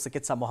খানাপাৰা পশু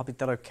চিকিৎসা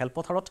মহাবিদ্যালয়ৰ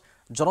খেলপথাৰত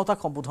জনতাক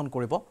সম্বোধন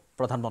কৰিব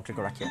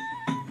প্ৰধানমন্ত্ৰীগৰাকীয়ে।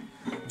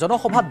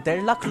 জনসভাত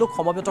 1.5 লাখ লোক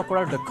সমবেত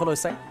কৰাৰ লক্ষ্য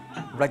লৈছে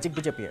ৰাজ্যিক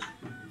বিজেপিয়ে।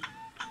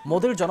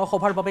 মোদীৰ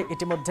জনসভাৰ বাবে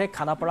ইতিমধ্যে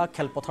খানাপাৰা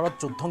খেলপথাৰত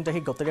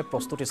যুদ্ধংদেহী গতিৰে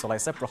প্ৰস্তুতি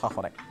চলাইছে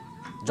প্ৰশাসনে।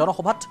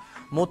 জনসভাত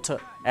মুঠ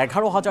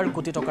 11,000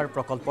 কোটি টকাৰ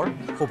প্ৰকল্পৰ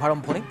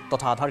শুভাৰম্ভণি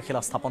তথা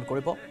আধাৰশিলা স্থাপন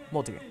কৰিব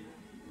মোদীয়ে।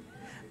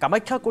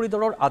 কামাখ্যা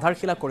কৰিডৰৰ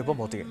আধাৰশিলা কৰিব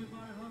মোদীয়ে।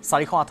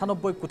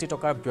 498 কোটি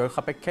টকাৰ ব্যয়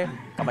সাপেক্ষে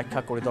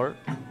কামাখ্যা কৰিডৰ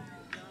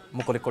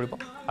মুকলি কৰিব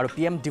আৰু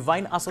PM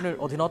ডিভাইন আঁচনিৰ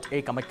অধীনত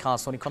এই কামাখ্যা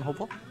আঁচনিখন হ'ব।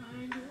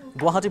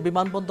 গুৱাহাটী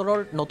বিমানবন্দৰৰ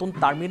নতুন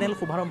টাৰ্মিনেল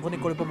শুভাৰম্ভণি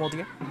কৰিব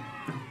মোদীয়ে।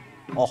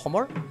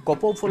 অসমৰ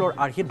কপৌ ফুলৰ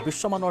আৰ্হিত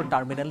বিশ্বমানৰ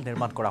টাৰ্মিনেল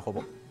নিৰ্মাণ কৰা হ'ব।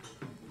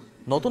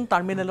 নতুন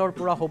টাৰ্মিনেলৰ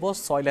পৰা হ'ব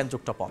 6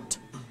 লেনযুক্ত পথ।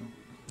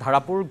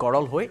 ধাৰাপুৰ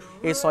গড়ল হৈ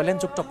এই 6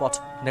 লেনযুক্ত পথ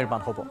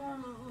নিৰ্মাণ হ'ব।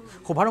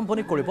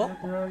 শুভাৰম্ভণি কৰিব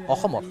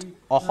অসমত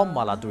অসম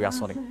মালা 2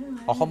 আঁচনি।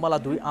 অসম মালা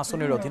 2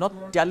 আঁচনিৰ অধীনত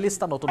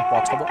 43টা নতুন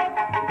পথ হ'ব।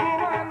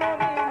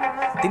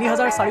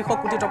 3,400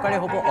 কোটি টকাৰে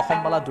হ'ব অসম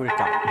মালা 2ৰ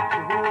কাম।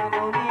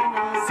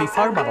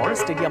 ফিফাৰ মানৰ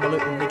ষ্টেডিয়ামলৈ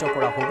উন্নীত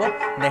কৰা হ'ব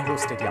নেহৰু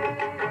ষ্টেডিয়াম।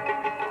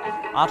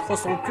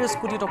 834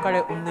 কোটি টকাৰে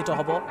উন্নীত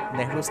হ'ব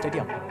নেহৰু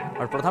ষ্টেডিয়াম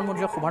আৰু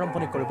প্ৰধানমন্ত্ৰীয়ে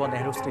শুভাৰম্ভণি কৰিব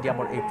নেহৰু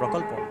ষ্টেডিয়ামৰ এই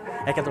প্ৰকল্প।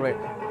 একেদৰে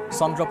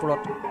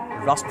চন্দ্ৰপুৰত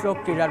ৰাষ্ট্ৰীয়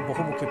ক্ৰীড়াৰ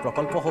বহুমুখী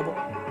প্ৰকল্প হ'ব।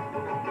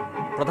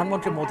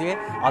 প্ৰধানমন্ত্ৰী মোদীয়ে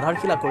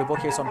আধাৰশিলা কৰিব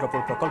সেই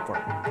চন্দ্ৰপুৰ প্ৰকল্পৰ।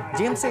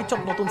 GMCHত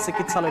নতুন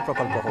চিকিৎসালয়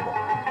প্ৰকল্প হ'ব।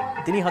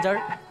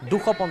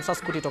 3,250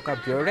 কোটি টকাৰ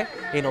ব্যয়েৰে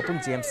এই নতুন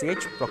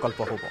GMCH প্ৰকল্প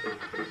হ'ব।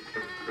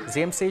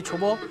 GMCH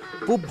হ'ব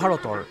পূব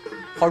ভাৰতৰ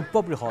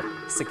সৰ্ববৃহৎ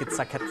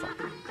চিকিৎসা ক্ষেত্ৰ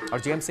আৰু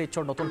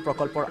GMCHৰ নতুন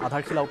প্ৰকল্পৰ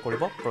আধাৰশিলাও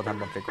কৰিব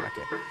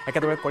প্ৰধানমন্ত্ৰীগৰাকীয়ে।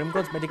 একেদৰে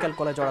কৰিমগঞ্জ মেডিকেল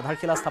কলেজৰ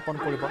আধাৰশিলা স্থাপন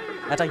কৰিব।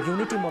 এটা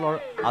ইউনিটি মলৰ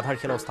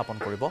আধাৰশিলাও স্থাপন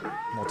কৰিব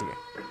মোদীয়ে।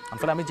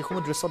 আনফালে আমি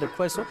যিসমূহ দৃশ্য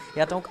দেখুৱাইছোঁ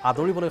এয়া তেওঁক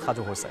আদৰিবলৈ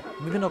সাজু হৈছে।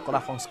 বিভিন্ন কলা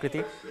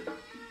সংস্কৃতি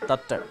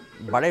তাত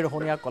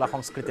বাৰেৰহণীয়া কলা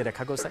সংস্কৃতি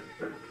দেখা গৈছে।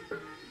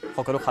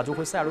 সকলো সাজু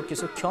হৈছে আৰু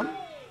কিছু ক্ষণ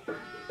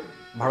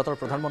ভাৰতৰ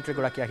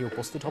প্ৰধানমন্ত্ৰীগৰাকী আহি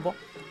উপস্থিত হ'ব।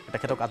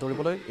 তেখেতক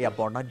আদৰিবলৈ এয়া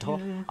বৰ্ণাঢ্য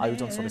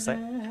আয়োজন চলিছে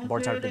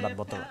বৰঝাৰ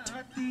বিমানবন্দৰত।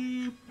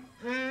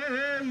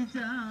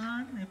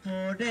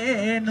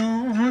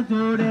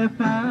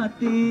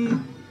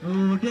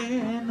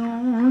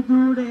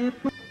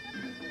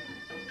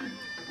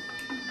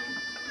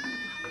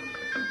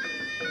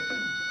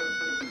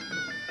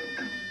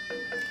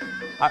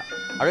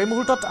 আৰু এই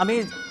মুহূৰ্তত আমি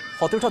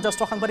সতীৰ্থ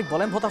জ্যেষ্ঠ সাংবাদিক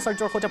বলেন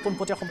ভট্টাচাৰ্যৰ সৈতে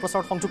পোনপটীয়া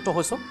সম্প্ৰচাৰত সংযুক্ত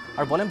হৈছোঁ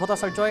আৰু বলেন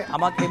ভট্টাচাৰ্যই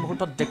আমাক এই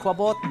মুহূৰ্তত দেখুৱাব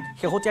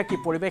শেহতীয়া কি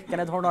পৰিৱেশ,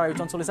 কেনেধৰণৰ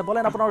আয়োজন চলিছে।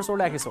 বলেন, আপোনাৰ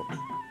ওচৰলৈ আহিছোঁ।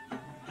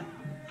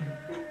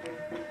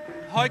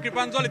 হয়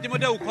কৃপাঞ্জল,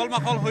 ইতিমধ্যে উখল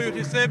মাখল হৈ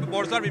উঠিছে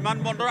বৰঝাৰ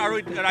বিমানবন্দৰ আৰু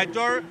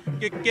ৰাজ্যৰ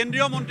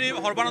কেন্দ্ৰীয় মন্ত্ৰী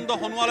সৰ্বানন্দ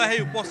সোণোৱাল আহি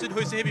উপস্থিত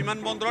হৈছে সেই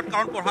বিমানবন্দৰত।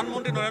 কাৰণ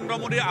প্ৰধানমন্ত্ৰী নৰেন্দ্ৰ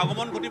মোদীৰ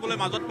আগমন ঘটিবলৈ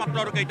মাজত মাত্ৰ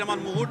আৰু কেইটামান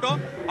মুহূৰ্ত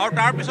আৰু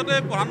তাৰ পিছতে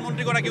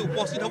প্ৰধানমন্ত্ৰীগৰাকী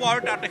উপস্থিত হ'ব আৰু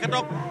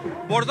তেখেতক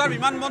বৰঝাৰ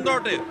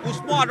বিমানবন্দৰতে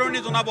পুষ্প আদৰণি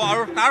জনাব।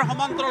 আৰু তাৰ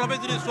সমান্তৰালভাৱে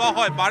যদি চোৱা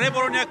হয় বাৰে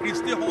বৰণীয়া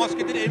কৃষ্টি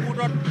সংস্কৃতিৰ এই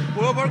মুহূৰ্তত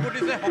পয়োভৰ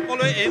ঘটিছে।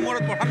 সকলোৱে এই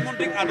মুহূৰ্তত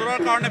প্ৰধানমন্ত্ৰীক আদৰাৰ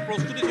কাৰণে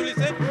প্ৰস্তুতি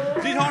চলিছে।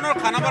 যি ধৰণৰ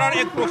খানাপাৰাৰ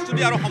এক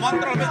প্ৰস্তুতি আৰু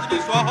সমান্তৰালভাৱে যদি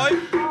চোৱা হয়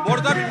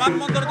বৰঝাৰ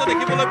বিমানবন্দৰতো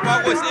দেখিবলৈ পোৱা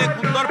গৈছে এক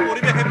সুন্দৰ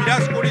পৰিৱেশে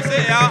বিৰাজ কৰিছে।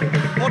 এয়া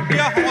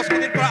সত্ৰীয়া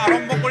সংস্কৃতিৰ পৰা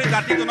আৰম্ভ কৰি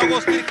জাতি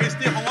জনগোষ্ঠীৰ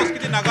কৃষ্টি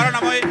সংস্কৃতি নাগাৰা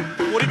নামে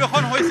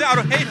পৰিৱেশন হৈছে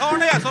আৰু সেই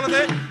ধৰণে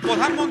আচলতে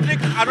প্ৰধানমন্ত্ৰীক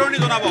আদৰণি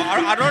জনাব।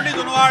 আৰু আদৰণি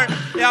জনোৱাৰ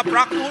এয়া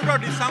প্ৰাক মুহূৰ্তৰ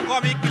দৃশ্যাংশ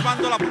আমি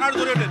কৃপাঞ্জল আপোনাৰ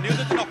জৰিয়তে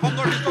News18 অসম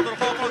নৰ্থ ইষ্টৰ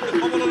দৰ্শকসকলক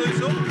দেখুৱাবলৈ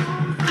লৈছোঁ।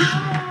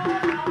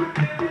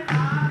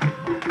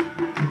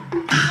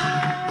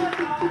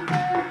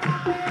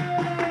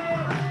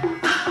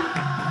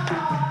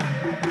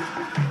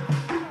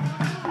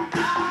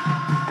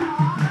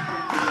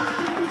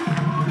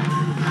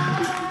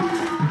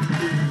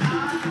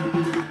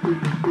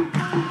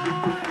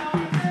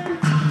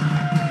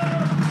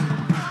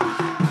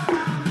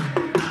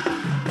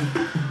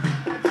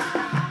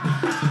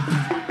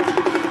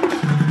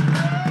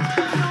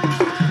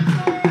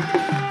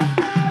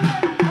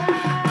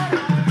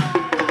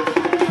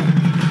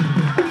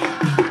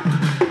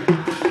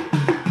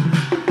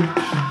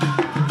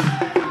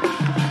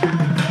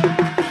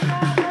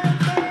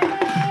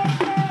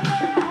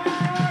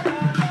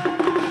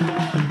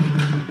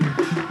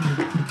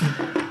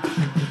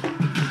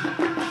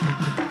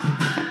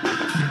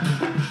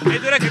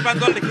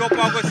 কৃপাঞ্জল দেখিব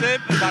পোৱা গৈছে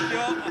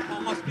জাতীয়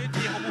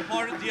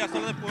সংস্কৃতিসমূহৰ যি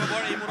আচলতে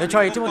পূৰ্বৰ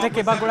এই ইতিমধ্যে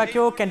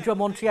কেইবাগৰাকীও কেন্দ্ৰীয়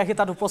মন্ত্ৰী আহি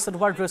তাত উপস্থিত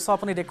হোৱাৰ দৃশ্য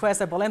আপুনি দেখুৱাই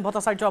আছে। বলেন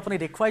ভট্টাচাৰ্য, আপুনি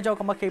দেখুৱাই যাওক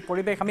আমাক সেই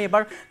পৰিৱেশ। আমি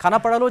এবাৰ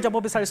খানাপাৰালৈ যাব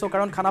বিচাৰিছোঁ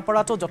কাৰণ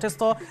খানাপাৰাতো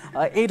যথেষ্ট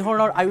এই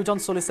ধৰণৰ আয়োজন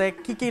চলিছে।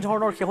 কি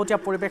ধৰণৰ শেহতীয়া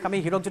পৰিৱেশ আমি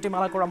হীৰকজ্যোতি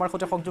মালাকৰ আমাৰ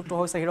সৈতে সংযুক্ত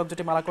হৈছে।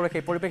 হীৰকজ্যোতি মালাকৰে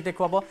সেই পৰিৱেশ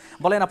দেখুৱাব।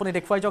 বলেন, আপুনি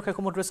দেখুৱাই যাওক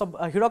সেইসমূহ দৃশ্য।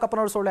 হীৰক,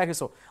 আপোনাৰ ওচৰলৈ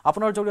আহিছোঁ।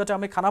 আপোনাৰ জৰিয়তে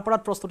আমি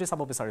খানাপাৰাত প্ৰস্তুতি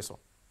চাব বিচাৰিছোঁ।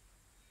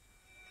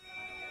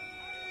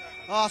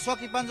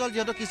 স্বকৃপাঞ্জল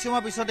যিহেতু কিছু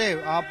সময় পিছতে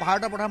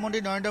ভাৰতৰ প্ৰধানমন্ত্ৰী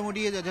নৰেন্দ্ৰ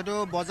মোদী যিহেতু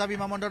বজাৰ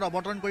বিমানবন্দৰত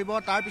অৱতৰণ কৰিব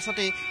তাৰ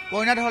পিছতে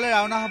কইনাত হলে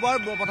ৰাওনা হ'ব আৰু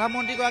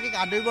প্ৰধানমন্ত্ৰীগৰাকীক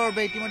আদৰিবৰ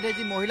বাবে ইতিমধ্যে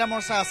যি মহিলা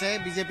মৰ্চা আছে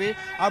বিজেপিৰ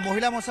আৰু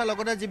মহিলা মৰ্চাৰ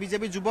লগতে যি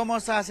বিজেপিৰ যুৱ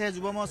মৰ্চা আছে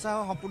যুৱ মৰ্চা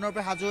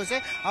সম্পূৰ্ণৰূপে সাজু হৈছে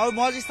আৰু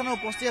মই যি স্থানত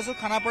উপস্থিত আছোঁ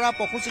খানাপাৰা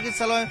পশু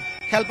চিকিৎসালয়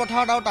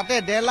খেলপথাৰত আৰু তাতে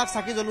 1.5 লাখ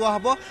চাকি জ্বলোৱা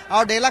হ'ব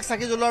আৰু 1.5 লাখ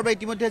চাকি জ্বলোৱাৰ বাবে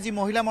ইতিমধ্যে যি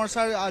মহিলা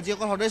মৰ্চাৰ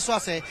যিসকল সদস্য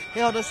আছে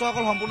সেই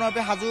সদস্যসকল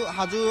সম্পূৰ্ণৰূপে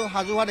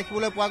সাজু হোৱা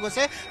দেখিবলৈ পোৱা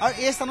গৈছে আৰু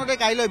এই স্থানতে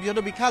কাইলৈ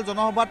যিহেতু বিশাল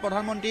জনসভাত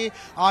প্ৰধানমন্ত্ৰী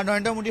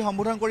নৰেন্দ্ৰ মোদী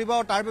সম্বোধন কৰিব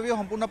আৰু তাৰ বাবে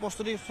সম্পূৰ্ণ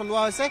প্ৰস্তুতি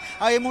চলোৱা হৈছে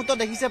আৰু এই মুহূৰ্তত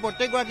দেখিছে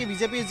প্ৰত্যেকগৰাকী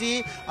বিজেপিৰ যি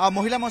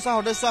মহিলা মৰ্চাৰ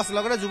সদস্য আছে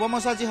লগতে যুৱ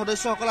মৰ্চাৰ যি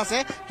সদস্যসকল আছে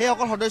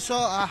সেইসকল সদস্য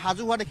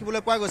সাজু হোৱা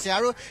দেখিবলৈ পোৱা গৈছে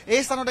আৰু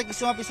এই স্থানতে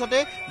কিছুমান পিছতে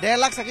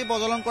 1.5 লাখ চাকি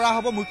প্ৰজ্বলন কৰা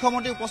হ'ব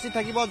মুখ্যমন্ত্ৰী উপস্থিত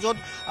থাকিব য'ত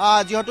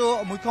যিহেতু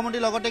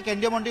মুখ্যমন্ত্ৰীৰ লগতে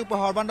কেন্দ্ৰীয় মন্ত্ৰী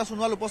সৰ্বানন্দ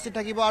সোণোৱাল উপস্থিত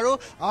থাকিব আৰু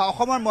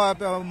অসমৰ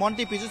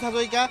মন্ত্ৰী পীযুষ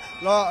হাজৰিকা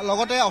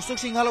লগতে অশোক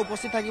সিংহাল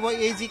উপস্থিত থাকিব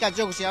এই যি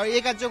কাৰ্যসূচী আৰু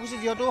এই কাৰ্যসূচী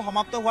যিহেতু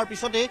সমাপ্ত হোৱাৰ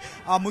পিছতে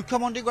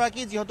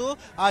মুখ্যমন্ত্ৰীগৰাকী যিহেতু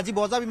যি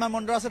বজাৰ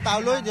বিমানবন্দৰ আছে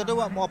তালৈ যিহেতু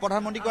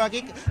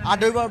প্ৰধানমন্ত্ৰীগৰাকীক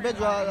আদৰিবৰ বাবে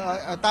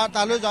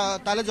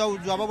তালৈ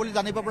যাব বুলি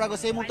জানিব পৰা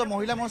গৈছে এই মুহূৰ্তত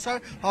মহিলা মৰ্চাৰ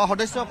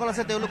সদস্যসকল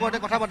আছে তেওঁলোকৰ সৈতে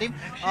কথা পাতিম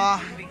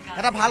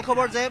এটা ভাল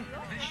খবৰ যে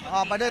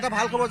বাইদেউ এটা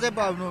ভাল খবৰ যে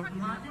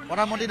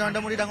প্ৰধানমন্ত্ৰী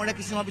নৰেন্দ্ৰ মোদী ডাঙৰীয়া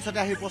কিছু সময় পিছতে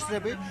আহি উপস্থিত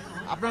হ'বি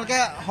আপোনালোকে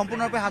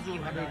সম্পূৰ্ণৰূপে সাজু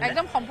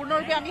একদম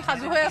সম্পূৰ্ণৰূপে আমি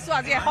সাজু হৈ আছোঁ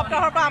আজি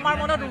এসপ্তাহৰ পৰা আমাৰ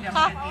মনত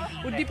উৎসাহ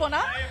উদ্দীপনা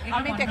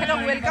আমি তেখেতক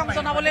ৱেলকাম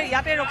জনাবলৈ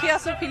ইয়াতে ৰখি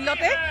আছোঁ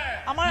ফিল্ডতে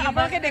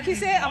আপোনালোকে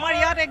দেখিছে আমাৰ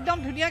ইয়াত একদম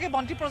ধুনীয়াকৈ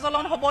বন্তি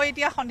প্ৰজ্বলন হ'ব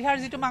এতিয়া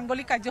সন্ধিয়াৰ যিটো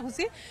মাংগলিক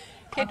কাৰ্যসূচী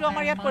সেইটো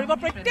আমাৰ ইয়াত কৰিব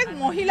প্ৰত্যেক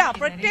মহিলা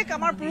প্ৰত্যেক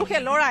আমাৰ পুৰুষে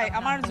ল'ৰাই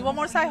আমাৰ যুৱ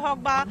মৰ্চাই হওক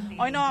বা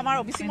অন্য আমাৰ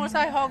OBC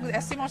মৰ্চাই হওক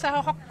SC মৰ্চাই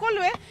হওক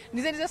সকলোৱে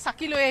নিজে নিজে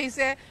চাকি লৈ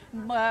আহিছে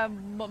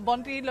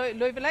বন্তি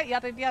লৈ পেলাই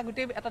ইয়াত এতিয়া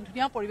গোটেই এটা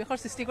ধুনীয়া পৰিৱেশৰ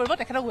সৃষ্টি কৰিব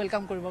তেখেতক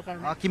ৱেলকাম কৰিবৰ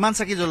কাৰণে কিমান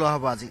চাকি জ্বলোৱা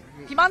হ'ব আজি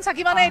কিমান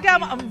চাকি মানে এতিয়া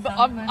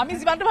আমি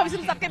যিমানটো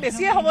ভাবিছিলোঁ তাতকৈ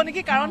বেছিয়ে হ'ব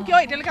নেকি কাৰণ কিয়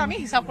এতিয়ালৈকে আমি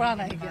হিচাপ কৰা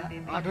নাই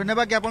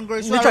ধন্যবাদ জ্ঞাপন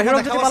কৰিছোঁ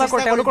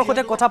তেওঁলোকৰ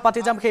সৈতে কথা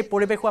পাতি যাম সেই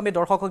পৰিৱেশো আমি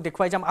দৰ্শকক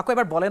দেখুৱাই যাম আকৌ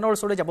এবাৰ বলেনৰ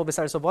ওচৰলৈ যাব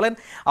বিচাৰিছোঁ বলেন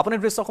আপুনি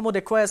দৃশ্যসমূহ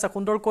দেখুৱাই আছে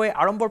সুন্দৰকৈ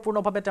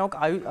আড়ম্বৰপূৰ্ণভাৱে তেওঁক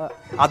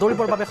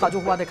আদৰিবৰ বাবে সাজু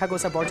হোৱা দেখা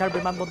গৈছে বৰঝাৰ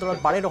বিমানবন্দৰত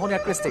 12 ৰহণীয়া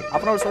কৃষ্টি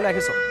আপোনাৰ ওচৰলৈ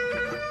আহিছোঁ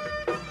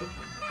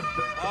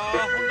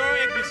সুন্দৰ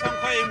এক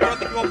দৃশ্যাংশ এই মুহূৰ্তত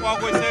দেখিব পোৱা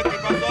গৈছে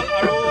কৃপাঞ্জল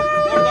আৰু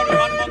বৰঝাৰ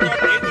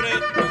বিমানবন্দৰত এইদৰে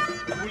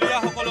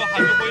ঢুলীয়াসকলো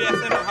সাজু হৈ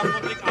আছে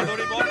প্ৰধানমন্ত্ৰীক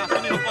আদৰিব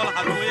নাচনীসকল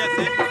সাজু হৈ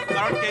আছে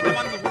কাৰণ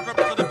কেইটামান মুহূৰ্তৰ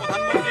পিছতে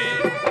প্ৰধানমন্ত্ৰী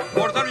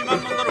বৰঝাৰ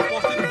বিমানবন্দৰত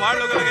উপস্থিত হোৱাৰ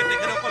লগে লগে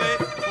তেখেতসকলে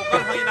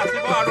কঁকাল ভাঙি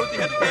নাচিব আৰু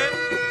যিহেতুকে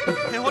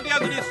শেহতীয়া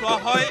যদি চোৱা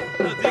হয়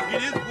যি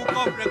গিনিজ বুক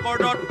অফ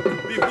ৰেকৰ্ডত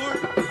বিহুৰ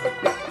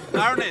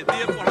কাৰণে যি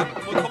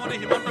মুখ্যমন্ত্ৰী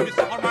হিমন্ত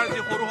বিশ্ব শৰ্মাৰ যি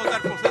সৰু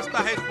সজাত প্ৰচেষ্টা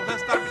সেই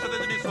প্ৰচেষ্টাৰ পিছতে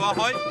যদি চোৱা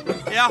হয়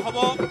এয়া হ'ব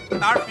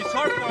তাৰ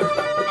পিছৰ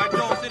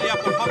কাৰ্যসূচীৰ এয়া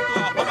প্ৰথমটো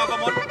অসম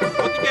আগমন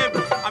গতিকে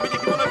আমি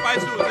দেখিবলৈ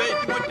পাইছোঁ যে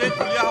ইতিমধ্যে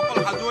ঢুলীয়াসকল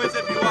সাজু হৈছে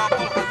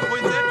বিহুৱাসকল সাজু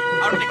হৈছে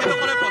আৰু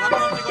তেখেতসকলে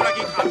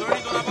প্ৰধানমন্ত্ৰীগৰাকীক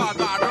আদৰণি জনাব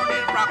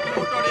আদৰণিৰ প্ৰাক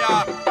মুহূৰ্তৰ এয়া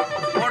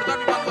বৰঝাৰ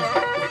বিমানবন্দৰৰ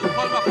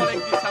উখল মাখল এক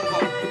দৃশ্যাংশ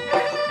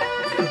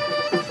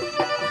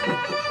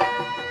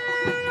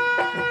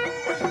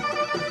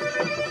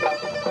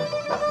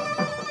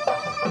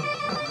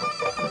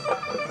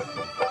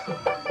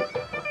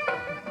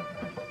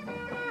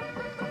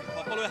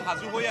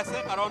সাজু হৈ আছে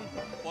কাৰণ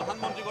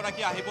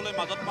প্ৰধানমন্ত্ৰীগৰাকী আহিবলৈ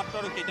মাজত মাত্ৰ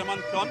আৰু কেইটামান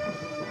ক্ষণ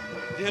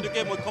যিহেতুকে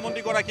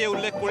মুখ্যমন্ত্ৰীগৰাকীয়ে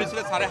উল্লেখ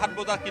কৰিছিলে 7:30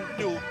 বজাত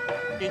কিন্তু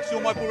কিছু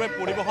সময় পূৰ্বে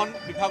পৰিবহণ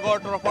বিভাগৰ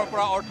তৰফৰ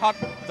পৰা অৰ্থাৎ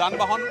যান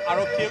বাহন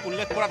আৰক্ষীয়ে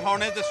উল্লেখ কৰা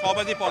ধৰণে যে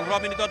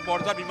 6:15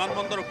 বৰঝাৰ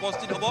বিমানবন্দৰ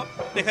উপস্থিত হ'ব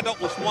তেখেতক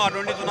উষ্ম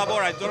আদৰণি জনাব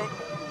ৰাজ্যৰ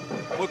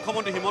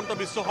মুখ্যমন্ত্ৰী হিমন্ত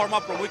বিশ্ব শৰ্মা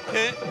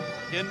প্ৰমুখ্যে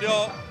কেন্দ্ৰীয়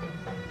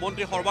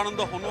মন্ত্ৰী সৰ্বানন্দ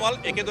সোণোৱাল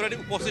একেদৰে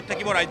উপস্থিত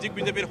থাকিব ৰাজ্যিক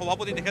বিজেপিৰ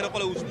সভাপতি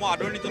তেখেতসকলে উষ্ম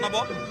আদৰণি জনাব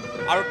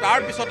আৰু তাৰ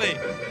পিছতে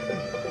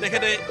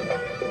তেখেতে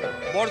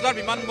বৰঝাৰ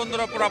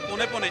বিমানবন্দৰৰ পৰা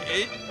পোনে পোনে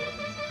এই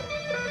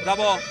যাব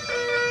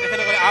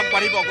তেখেতসকলে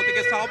আগবাঢ়িব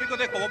গতিকে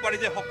স্বাভাৱিকতে ক'ব পাৰি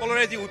যে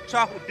সকলোৰে যি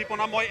উৎসাহ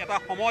উদ্দীপনাময় এটা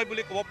সময়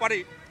বুলি ক'ব পাৰি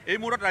এই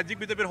মুহূৰ্তত ৰাজ্যিক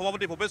বিজেপিৰ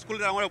সভাপতি ভূপেশ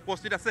কলিতা ডাঙৰীয়া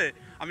উপস্থিত আছে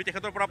আমি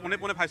তেখেতৰ পৰা পোনে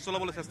পোনে ভাষ্য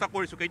ল'বলৈ চেষ্টা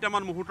কৰিছোঁ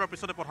কেইটামান মুহূৰ্তৰ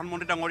পিছতে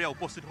প্ৰধানমন্ত্ৰী ডাঙৰীয়া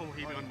উপস্থিত হ'ব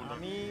সেই বিমানবন্দৰত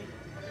আমি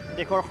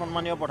দেশৰ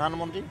সন্মানীয়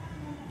প্ৰধানমন্ত্ৰী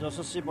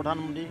যশস্বী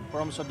প্ৰধানমন্ত্ৰী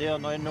পৰম শ্ৰদ্ধেয়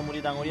নৰেন্দ্ৰ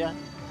মোদী ডাঙৰীয়া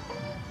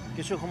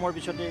কিছু সময়ৰ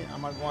পিছতে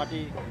আমাৰ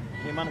গুৱাহাটী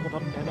বিমান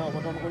ঘাটত তেখেতে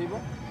অৱতৰণ কৰিব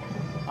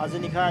আজি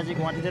নিশা আজি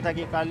গুৱাহাটীতে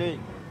থাকি কাইলৈ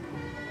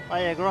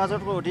প্ৰায়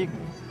 11,000তকৈ অধিক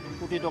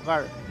কোটি টকাৰ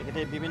তেখেতে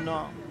বিভিন্ন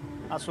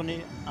আঁচনি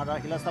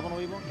আধাৰশিলা স্থাপন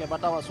কৰিব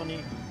কেইবাটাও আঁচনি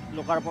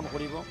লোকাৰ্পণ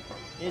কৰিব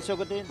এই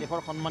চকতে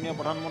দেশৰ সন্মানীয়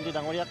প্ৰধানমন্ত্ৰী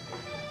ডাঙৰীয়াক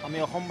আমি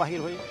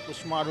অসমবাসীৰ হৈ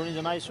উষ্ম আদৰণি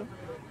জনাইছোঁ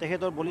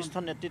তেখেতৰ বলিষ্ঠ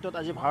নেতৃত্বত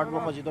আজি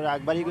ভাৰতবৰ্ষ যিদৰে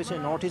আগবাঢ়ি গৈছে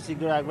নৰ্থ ইষ্ট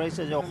যিদৰে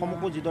আগবাঢ়িছে যে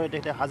অসমকো যিদৰে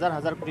তেখেতে হাজাৰ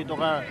হাজাৰ কোটি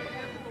টকাৰ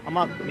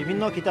আমাক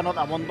বিভিন্ন শিতানত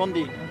আবণ্টন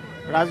দি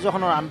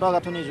ৰাজ্যখনৰ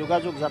আন্তঃগাঁথনি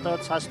যোগাযোগ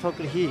যাতায়াত স্বাস্থ্য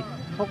কৃষি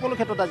সকলো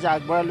ক্ষেত্ৰত আজি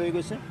আগবঢ়াই লৈ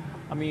গৈছে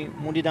আমি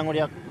মোদী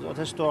ডাঙৰীয়াক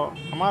যথেষ্ট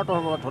আমাৰ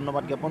তৰফৰ পৰা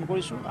ধন্যবাদ জ্ঞাপন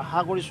কৰিছোঁ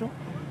আশা কৰিছোঁ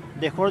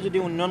দেশৰ যদি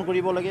উন্নয়ন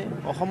কৰিব লাগে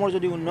অসমৰ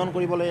যদি উন্নয়ন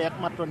কৰিব লাগে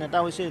একমাত্ৰ নেতা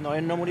হৈছে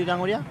নৰেন্দ্ৰ মোদী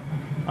ডাঙৰীয়া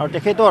আৰু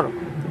তেখেতৰ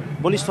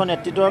বলিষ্ঠ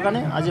নেতৃত্বৰ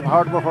কাৰণে আজি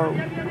ভাৰতবৰ্ষৰ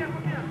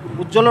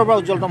উজ্জ্বলৰ পৰা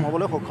উজ্জ্বলতম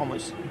হ'বলৈ সক্ষম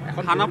হৈছে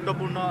এখন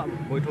গুৰুত্বপূৰ্ণ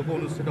বৈঠকো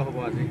অনুষ্ঠিত হ'ব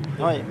আজি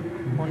হয়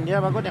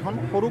সন্ধিয়াৰ ভাগত এখন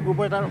সৰু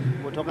গ্ৰুপৰ এটা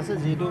বৈঠক আছে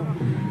যিহেতু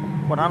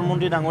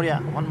প্ৰধানমন্ত্ৰী ডাঙৰীয়া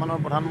সন্মানৰ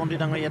প্ৰধানমন্ত্ৰী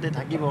ডাঙৰীয়া ইয়াতে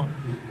থাকিব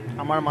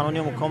আমাৰ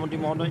মাননীয় মুখ্যমন্ত্ৰী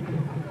মহোদয়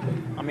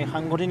আমি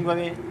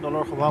সাংগঠনিকভাৱে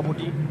দলৰ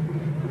সভাপতি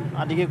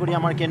আদিকে কৰি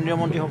আমাৰ কেন্দ্ৰীয়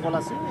মন্ত্ৰীসকল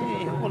আছে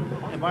এইসকল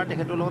এবাৰ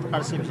তেখেতৰ লগত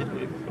কাৰ্যসূচী ভিজিট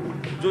কৰিব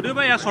যদিও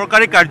বা এয়া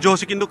চৰকাৰী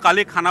কাৰ্যসূচী কিন্তু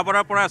কালি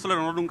খানাপাৰাৰ পৰা আচলতে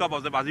ৰণডুংকা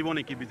বাজিব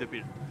নেকি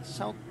বিজেপিৰ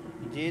চাওক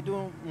যেহেতু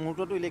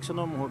মুহূৰ্তটো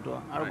ইলেকশ্যনৰ মুহূৰ্ত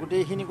আৰু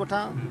গোটেইখিনি কথা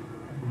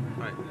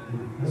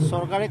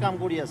চৰকাৰে কাম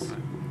কৰি আছে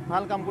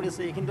ভাল কাম কৰি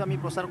আছে এইখিনিতো আমি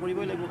প্ৰচাৰ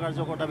কৰিবই লাগিব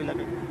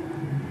কাৰ্যকৰ্তাবিলাকে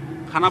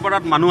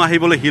খানাপাৰাত মানুহ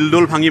আহিবলৈ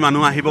হিলডোল ভাঙি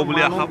মানুহ আহিব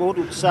বুলি আশা বহুত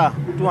উৎসাহ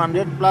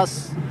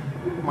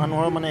 200+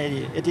 মানুহৰ মানে হেৰি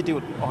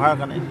এটিটিউড অহাৰ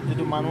কাৰণে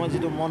যিটো মানুহে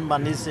যিটো মন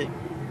বান্ধিছে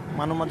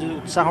মানুহৰ যিটো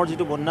উৎসাহৰ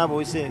যিটো বন্যা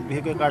বৈছে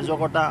বিশেষকৈ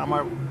কাৰ্যকৰ্তা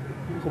আমাৰ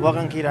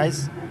শুভাকাংক্ষী ৰাইজ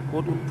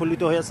বহুত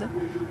উৎফুল্লিত হৈ আছে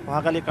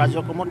অহাকালি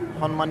কাৰ্যক্ৰমত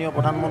সন্মানীয়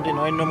প্ৰধানমন্ত্ৰী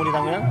নৰেন্দ্ৰ মোদী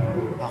ডাঙৰীয়াৰ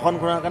ভাষণ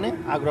কৰাৰ কাৰণে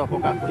আগ্ৰহ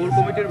প্ৰকাশ কৰিছে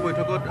কোৰ কমিটিৰ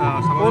বৈঠকত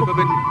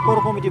কোৰ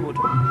কমিটি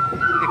বৈঠক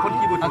এখন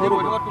কি বৈঠক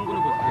বৈঠকত কোন কোন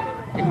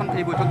এখন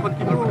এই বৈঠকখন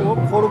কি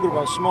সৰু গ্ৰুপ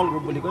স্মল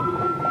গ্ৰুপ বুলি কয়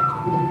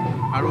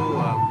আৰু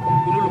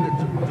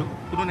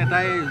কোনো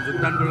নেতাই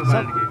যোগদান কৰিব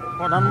পাৰে নেকি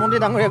প্ৰধানমন্ত্ৰী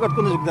ডাঙৰীয়াৰ আগত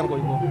কোনো যোগদান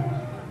কৰিব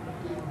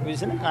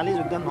বুজিছেনে কালি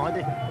যোগদান নহয়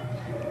দেই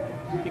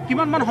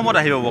কিমানমান সময়ত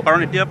আহি পাব কাৰণ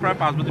এতিয়া প্ৰায়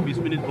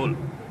 5:20 হ'ল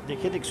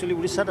তেখেত একচুৱেলি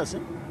উৰিষ্যাত আছে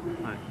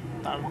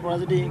তাৰ পৰা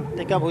যদি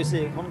টেকআপ হৈছে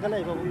সোনকালে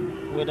আহিব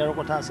ৱেডাৰৰ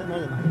কথা আছে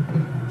নহয় জানো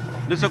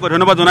নিশ্চয়কৈ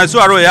ধন্যবাদ জনাইছোঁ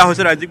আৰু এয়া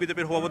হৈছে ৰাজ্যিক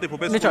বিজেপিৰ সভাপতি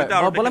ভূপেশ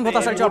বলেন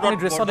ভট্টাচাৰ্য আপুনি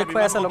দৃশ্য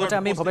দেখুৱাই আছে লগতে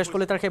আমি ভৱেশ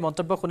কলিতাৰ সেই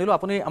মন্তব্য শুনিলোঁ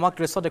আপুনি আমাক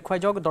দৃশ্য দেখুৱাই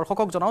যাওক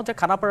দৰ্শকক জনাওঁ যে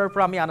খানাপাৰাৰ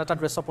পৰা আমি আন এটা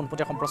দৃশ্য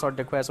পোনপটীয়া সম্প্ৰচাৰত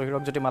দেখুৱাই আছোঁ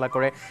হীৰকজ্যোতি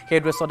মালাকৰে সেই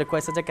দৃশ্য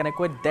দেখুৱাইছে যে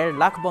কেনেকৈ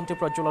 1.5 লাখ বন্তি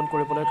প্ৰজ্বলন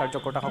কৰিবলৈ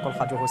কাৰ্যকৰ্তাসকল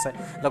সাজু হৈছে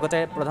লগতে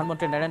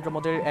প্ৰধানমন্ত্ৰী নৰেন্দ্ৰ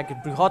মোদীৰ এক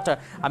বৃহৎ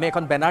আমি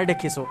এখন বেনাৰ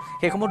দেখিছোঁ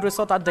সেইসমূহ দৃশ্য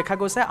তাত দেখা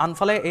গৈছে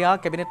আনফালে এয়া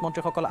কেবিনেট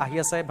মন্ত্ৰীসকল আহি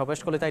আছে ভৱেশ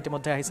কলিতা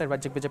ইতিমধ্যে আহিছে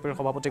ৰাজ্যিক বিজেপিৰ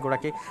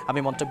সভাপতিগৰাকী আমি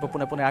মন্তব্য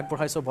পোনে পোনে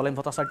আগবঢ়াইছোঁ বলেন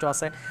ভট্টাচাৰ্য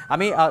আছে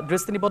আমি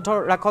দৃষ্টি নিবদ্ধ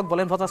ৰাখক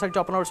বলেন ভট্টাচাৰ্য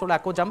আপোনাৰ ওচৰলৈ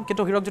আকৌ যাম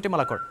কিন্তু হীৰকজ্যোতি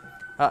মালাকৰ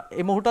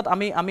এই মুহূৰ্তত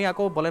আমি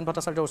আকৌ বলেন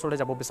ভট্টাচাৰ্যৰ ওচৰলৈ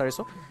যাব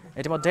বিচাৰিছোঁ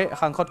ইতিমধ্যে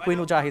সাংসদ কুইন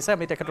ওজা আহিছে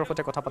আমি তেখেতৰ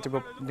সৈতে কথা পাতিব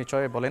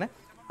নিশ্চয় বলেনে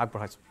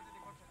আগবঢ়াইছোঁ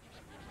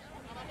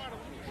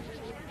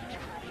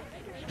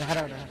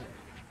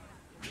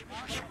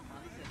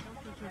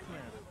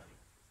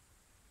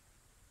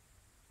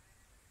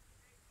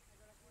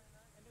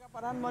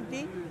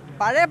প্ৰধানমন্ত্ৰী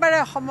বাৰে বাৰে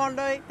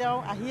অসমলৈ তেওঁ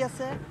আহি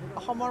আছে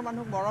অসমৰ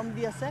মানুহক মৰম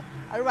দি আছে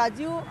আৰু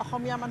আজিও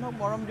অসমীয়া মানুহক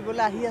মৰম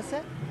দিবলৈ আহি আছে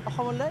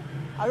অসমলৈ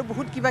আৰু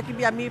বহুত কিবা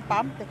কিবি আমি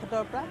পাম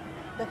তেখেতৰ পৰা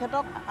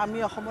তেখেতক আমি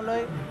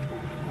অসমলৈ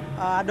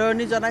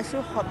আদৰণি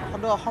জনাইছোঁ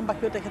সদৌ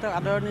অসমবাসীয়েও তেখেতক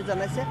আদৰণি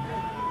জনাইছে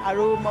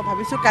আৰু মই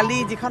ভাবিছোঁ কালি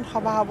যিখন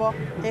সভা হ'ব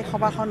সেই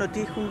সভাখন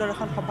অতি সুন্দৰ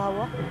এখন সভা হ'ব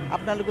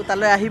আপোনালোকো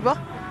তালৈ আহিব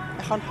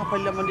এখন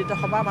সাফল্যমণ্ডিত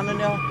সভা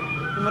মাননীয়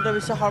হিমন্ত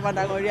বিশ্ব শৰ্মা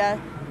ডাঙৰীয়া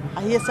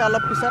আহি আছে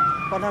অলপ পিছত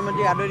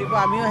প্ৰধানমন্ত্ৰী আদৰিব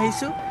আমিও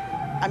আহিছোঁ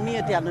আমি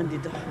অতি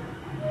আনন্দিত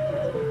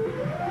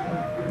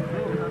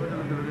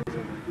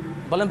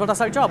বলেন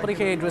ভট্টাচাৰ্য আপুনি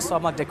সেই দৃশ্য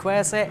আমাক দেখুৱাই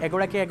আছে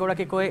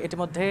এগৰাকীকৈ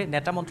ইতিমধ্যে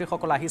নেতা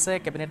মন্ত্ৰীসকল আহিছে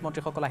কেবিনেট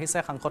মন্ত্ৰীসকল আহিছে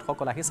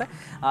সাংসদসকল আহিছে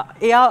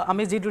এয়া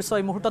আমি যি দৃশ্য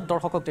এই মুহূৰ্তত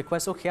দৰ্শকক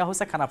দেখুৱাইছোঁ সেয়া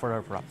হৈছে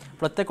খানাপাৰাৰ পৰা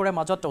প্ৰত্যেকৰে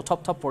মাজত উথপ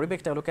পৰিৱেশ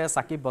তেওঁলোকে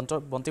চাকি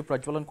বন্তি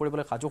প্ৰজ্বলন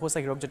কৰিবলৈ সাজু হৈছে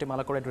হীৰকজ্যোতি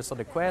মালাকৰে দৃশ্য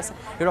দেখুৱাই আছে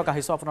হীৰক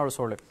আহিছোঁ আপোনাৰ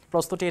ওচৰলৈ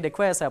প্ৰস্তুতি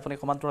দেখুৱাই আছে আপুনি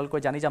সমান্তৰালকৈ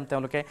জানি যাম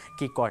তেওঁলোকে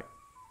কি কয়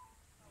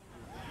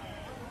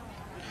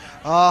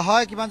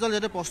হয় কিমানজল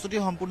যেহেতু প্ৰস্তুতি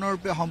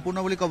সম্পূৰ্ণ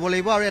বুলি ক'ব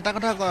লাগিব আৰু এটা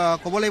কথা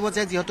ক'ব লাগিব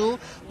যে যিহেতু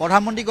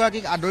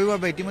প্ৰধানমন্ত্ৰীগৰাকীক আদৰিবৰ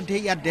বাবে ইতিমধ্যে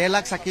ইয়াত 1.5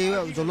 লাখ চাকি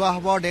জ্বলোৱা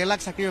হ'ব 1.5 লাখ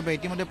চাকিৰ বাবে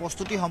ইতিমধ্যে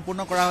প্ৰস্তুতি সম্পূৰ্ণ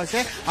কৰা হৈছে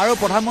আৰু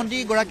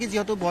প্ৰধানমন্ত্ৰীগৰাকী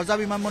যিহেতু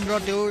বৰঝাৰ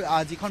বিমানবন্দৰত তেওঁৰ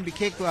যিখন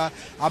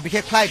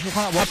বিশেষ ফ্লাইট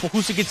সেইখন পশু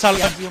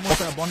চিকিৎসালয়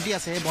বন্তি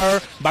আছে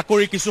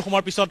বাকৰি কিছু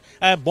সময়ৰ পিছত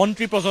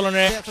বন্তি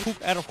প্ৰজ্বলনেৰে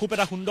খুব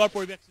এটা সুন্দৰ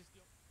পৰিৱেশ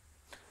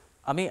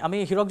আমি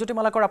হীৰকজ্যোতি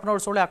মালাকৰ আপোনাৰ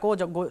ওচৰলৈ আকৌ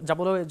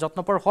যাবলৈ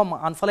যত্নপৰ হ'ম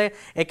আনফালে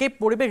একেই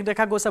পৰিৱেশ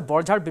দেখা গৈছে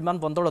বৰঝাৰ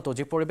বিমানবন্দৰতো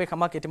যি পৰিৱেশ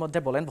আমাক ইতিমধ্যে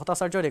বলেন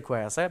ভট্টাচাৰ্যই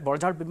দেখুৱাই আছে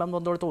বৰঝাৰ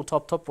বিমানবন্দৰতো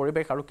উথপ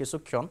পৰিৱেশ আৰু কিছু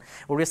ক্ষণ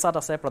উৰিষ্যাত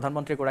আছে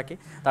প্ৰধানমন্ত্ৰীগৰাকী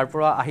তাৰ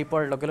পৰা আহি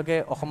পোৱাৰ লগে লগে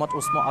অসমত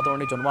উষ্ম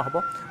আদৰণি জনোৱা হ'ব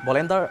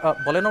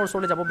বলেনৰ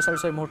ওচৰলৈ যাব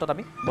বিচাৰিছোঁ এই মুহূৰ্তত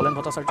আমি বলেন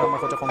ভট্টাচাৰ্য আমাৰ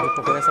সৈতে সংযুক্ত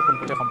হৈ আছে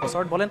পোনপটীয়া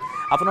সম্প্ৰচাৰত বলেন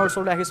আপোনাৰ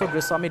ওচৰলৈ আহিছোঁ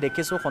দৃশ্য আমি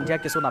দেখিছোঁ সন্ধিয়া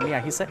কিছু নামি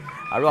আহিছে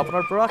আৰু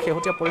আপোনাৰ পৰা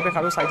শেহতীয়া পৰিৱেশ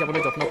আৰু চাই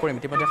যাবলৈ যত্ন কৰিম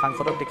ইতিমধ্যে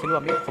সাংসদক দেখিলোঁ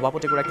আমি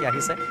সভাপতিগৰাকী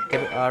আহিছে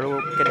আৰু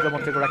কেন্দ্ৰীয়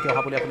মন্ত্ৰীগৰাকী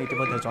অহা বুলি আপুনি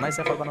ইতিমধ্যে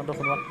জনাইছে সৰ্বানন্দ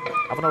সোণোৱাল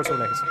আপোনাৰ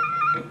ওচৰলৈ আহিছে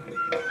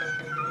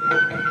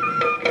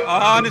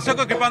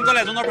নিশ্চয়কৈ কৃপাঞ্জল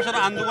এজনৰ পিছত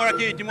আন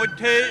দুগৰাকী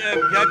ইতিমধ্যে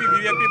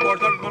ভিআইপি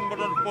বৰঝাৰ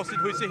বিমানবন্দৰত উপস্থিত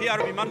হৈছেহি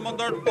আৰু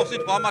বিমানবন্দৰত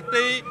উপস্থিত হোৱা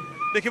মাত্ৰেই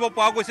দেখিব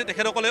পোৱা গৈছে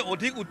তেখেতসকলে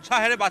অধিক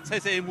উৎসাহেৰে বাট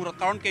চাইছে এই মূৰত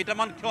কাৰণ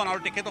কেইটামান ক্ষণ আৰু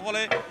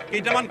তেখেতসকলে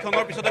কেইটামান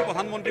ক্ষণৰ পিছতে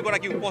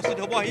প্ৰধানমন্ত্ৰীগৰাকী উপস্থিত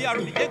হ'বহি আৰু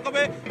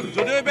বিশেষভাৱে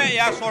যদিওবা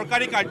এয়া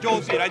চৰকাৰী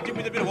কাৰ্যসূচী ৰাজ্যিক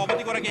বিজেপিৰ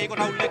সভাপতিগৰাকীয়ে এই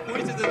কথা উল্লেখ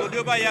কৰিছে যে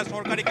যদিওবা এয়া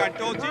চৰকাৰী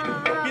কাৰ্যসূচী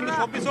কিন্তু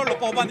 24ৰ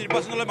লোকসভা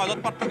নিৰ্বাচনলৈ মাজত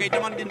মাত্ৰ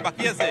কেইটামান দিন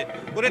বাকী আছে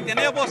গতিকে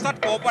তেনে অৱস্থাত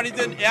ক'ব পাৰি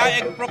যেন এয়া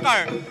এক প্ৰকাৰ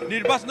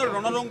নিৰ্বাচনৰ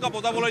ৰণডংকা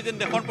বজাবলৈ যেন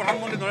দেশৰ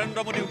প্ৰধানমন্ত্ৰী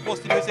নৰেন্দ্ৰ মোদী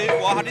উপস্থিত হৈছে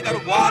গুৱাহাটীত আৰু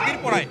গুৱাহাটীৰ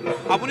পৰাই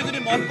আপুনি যদি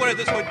মন কৰে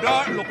যে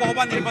 14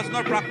 লোকসভা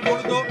নিৰ্বাচনৰ প্ৰাক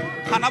মুহূৰ্তটো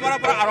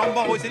খানাপাৰাৰ পৰা আৰম্ভ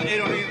হৈছিল এই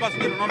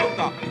নিৰ্বাচনী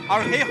ৰণডংকা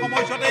আৰু সেই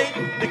সময়ছোৱাতেই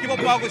দেখিব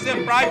পোৱা গৈছে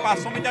প্ৰায়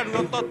 500 মিটাৰ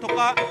দূৰত্বত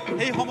থকা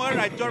সেই সময়ৰ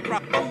ৰাজ্যৰ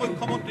প্ৰাক্তন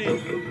মুখ্যমন্ত্ৰী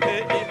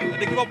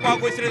দেখিব পোৱা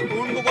গৈছিলে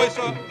তৰুণ গগৈ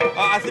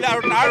আছিলে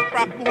আৰু তাৰ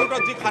প্ৰাক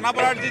মুহূৰ্তত যি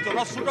খানাপাৰাৰ যি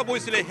জনশ্ৰুত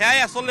বৈছিলে সেয়াই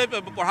আচলতে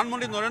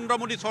প্ৰধানমন্ত্ৰী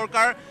নৰেন্দ্ৰ মোদী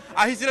চৰকাৰ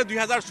আহিছিলে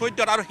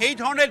 2014 আৰু সেই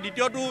ধৰণে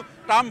দ্বিতীয়টো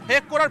টাৰ্ম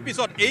শেষ কৰাৰ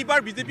পিছত এইবাৰ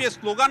বিজেপিয়ে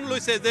শ্লোগান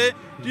লৈছে যে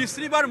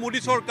তিসৰিবাৰ মোদী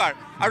চৰকাৰ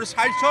আৰু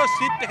 400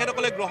 সিট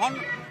তেখেতসকলে গ্ৰহণ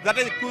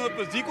যাতে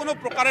যিকোনো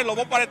প্ৰকাৰে ল'ব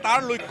পাৰে তাৰ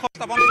লক্ষ্য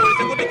স্থাপন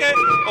কৰিছে গতিকে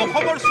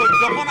অসমৰ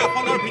 14খন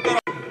আসনৰ ভিতৰত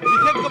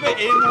বিশেষভাৱে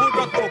এই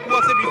মুহূৰ্তত চকু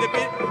আছে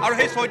বিজেপিৰ আৰু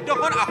সেই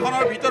 14খন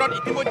আসনৰ ভিতৰত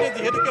ইতিমধ্যে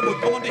যিহেতুকে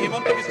মুখ্যমন্ত্ৰী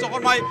হিমন্ত বিশ্ব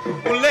শৰ্মাই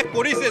উল্লেখ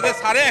কৰিছে যে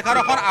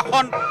 11.5খন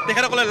আসন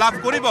তেখেতসকলে লাভ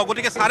কৰিব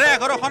গতিকে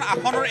 11.5খন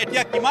আসনৰ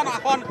এতিয়া কিমান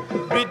আসন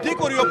বৃদ্ধি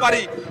কৰিব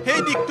পাৰি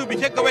সেই দিকটো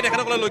বিশেষভাৱে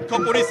তেখেতসকলে লক্ষ্য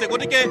কৰিছে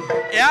গতিকে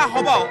এয়া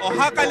সভা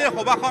অহাকালিৰ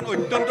সভাখন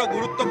অত্যন্ত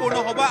গুৰুত্বপূৰ্ণ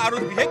সভা আৰু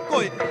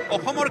বিশেষকৈ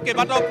অসমৰ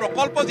কেইবাটাও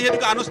প্ৰকল্প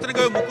যিহেতুকে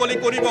আনুষ্ঠানিকভাৱে মুকলি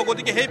কৰিব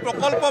গতিকে সেই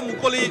প্ৰকল্প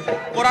মুকলি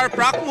কৰাৰ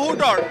প্ৰাক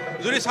মুহূৰ্তৰ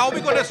যদি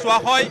স্বাভাৱিকতে চোৱা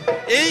হয়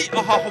এই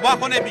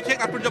সভাখনে বিশেষ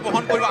তাৎপৰ্য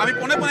বহন কৰিব আমি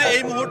পোনে পোনে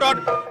এই মুহূৰ্তত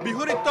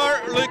বিহু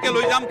নৃত্যলৈকে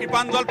লৈ যাম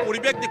কৃপাঞ্জল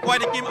পৰিৱেশ দেখুৱাই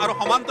দেখিম আৰু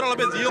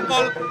সমান্তৰালভাৱে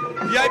যিসকল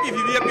VIP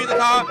VVIP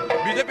তথা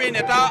বিজেপিৰ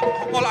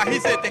নেতাসকল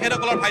আহিছে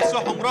তেখেতসকলৰ ভাষ্য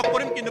সংগ্ৰহ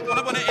কৰিম কিন্তু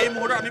পোনে পোনে এই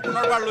মুহূৰ্তত আমি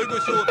পুনৰবাৰ লৈ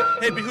গৈছোঁ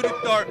সেই বিহু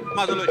নৃত্যৰ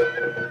মাজলৈ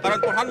কাৰণ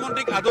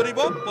প্ৰধানমন্ত্ৰীক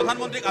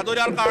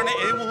আদৰিয়াৰ কাৰণে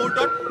এই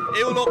মুহূৰ্তত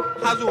এওঁলোক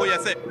সাজু হৈ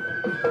আছে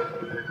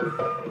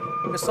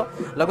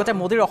লগতে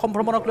মোদীৰ অসম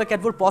ভ্ৰমণক লৈ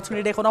কেতবোৰ পথ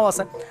নিৰ্দেশনাও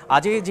আছে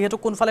আজি যেহেতু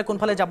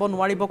কোনফালে যাব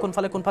নোৱাৰিব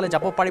কোনফালে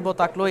যাব পাৰিব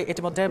তাক লৈ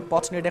ইতিমধ্যে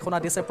পথ নিৰ্দেশনা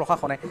দিছে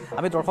প্ৰশাসনে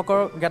আমি দৰ্শকৰ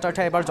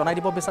জ্ঞাতাৰ্থে এবাৰ জনাই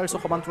দিব বিচাৰিছোঁ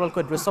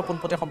সমান্তৰালকৈ দৃশ্য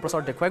পোনপটীয়া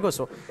সম্প্ৰচাৰ দেখুৱাই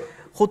গৈছোঁ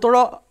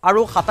 17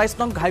 আৰু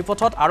 27 নং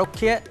ঘাইপথত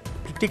আৰক্ষীয়ে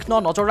তীক্ষ্ণ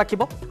নজৰ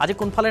ৰাখিব আজি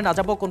কোনফালে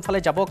নাযাব কোনফালে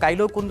যাব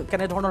কাইলৈ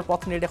কেনে ধৰণৰ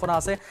পথ নিৰ্দেশনা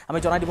আছে আমি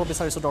জনাই দিব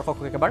বিচাৰিছোঁ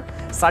দৰ্শকক এবাৰ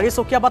 4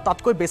 চকীয়া বা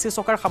তাতকৈ বেছি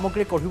চকাৰ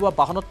সামগ্ৰী কঢ়িওৱা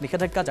বাহনত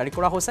নিষেধাজ্ঞা জাৰি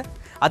কৰা হৈছে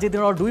আজি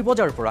দিনৰ 2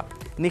 বজাৰ পৰা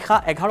নিশা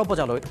 11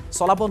 বজালৈ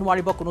চলাব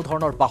নোৱাৰিব কোনো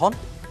ধৰণৰ বাহন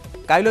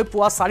কাইলৈ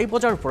পুৱা 4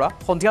 বজাৰ পৰা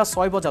সন্ধিয়া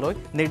 6 বজালৈ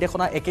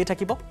নিৰ্দেশনা একেই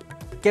থাকিব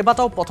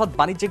কেইবাটাও পথত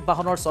বাণিজ্যিক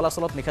বাহনৰ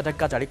চলাচলত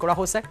নিষেধাজ্ঞা জাৰি কৰা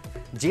হৈছে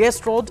GS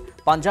road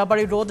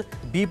Panjabari road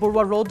B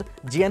Barua road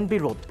GNB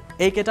road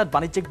এইকেইটাত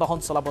বাণিজ্যিক বাহন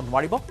চলাব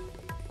নোৱাৰিব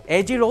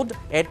AG road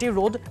AT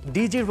road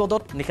DG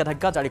ৰোডত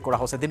নিষেধাজ্ঞা জাৰি কৰা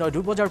হৈছে দিনৰ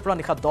 2 বজাৰ পৰা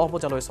নিশা 10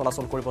 বজালৈ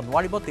চলাচল কৰিব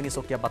নোৱাৰিব 3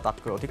 চকীয়া বা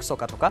তাতকৈ অধিক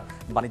চকা থকা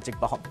বাণিজ্যিক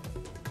বাহন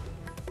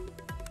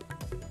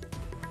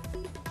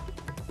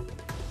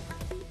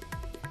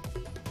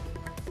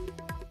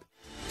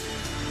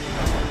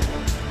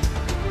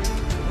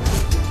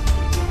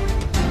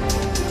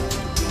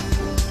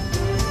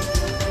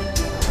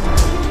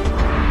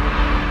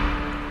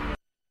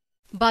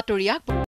বাতৰিয়া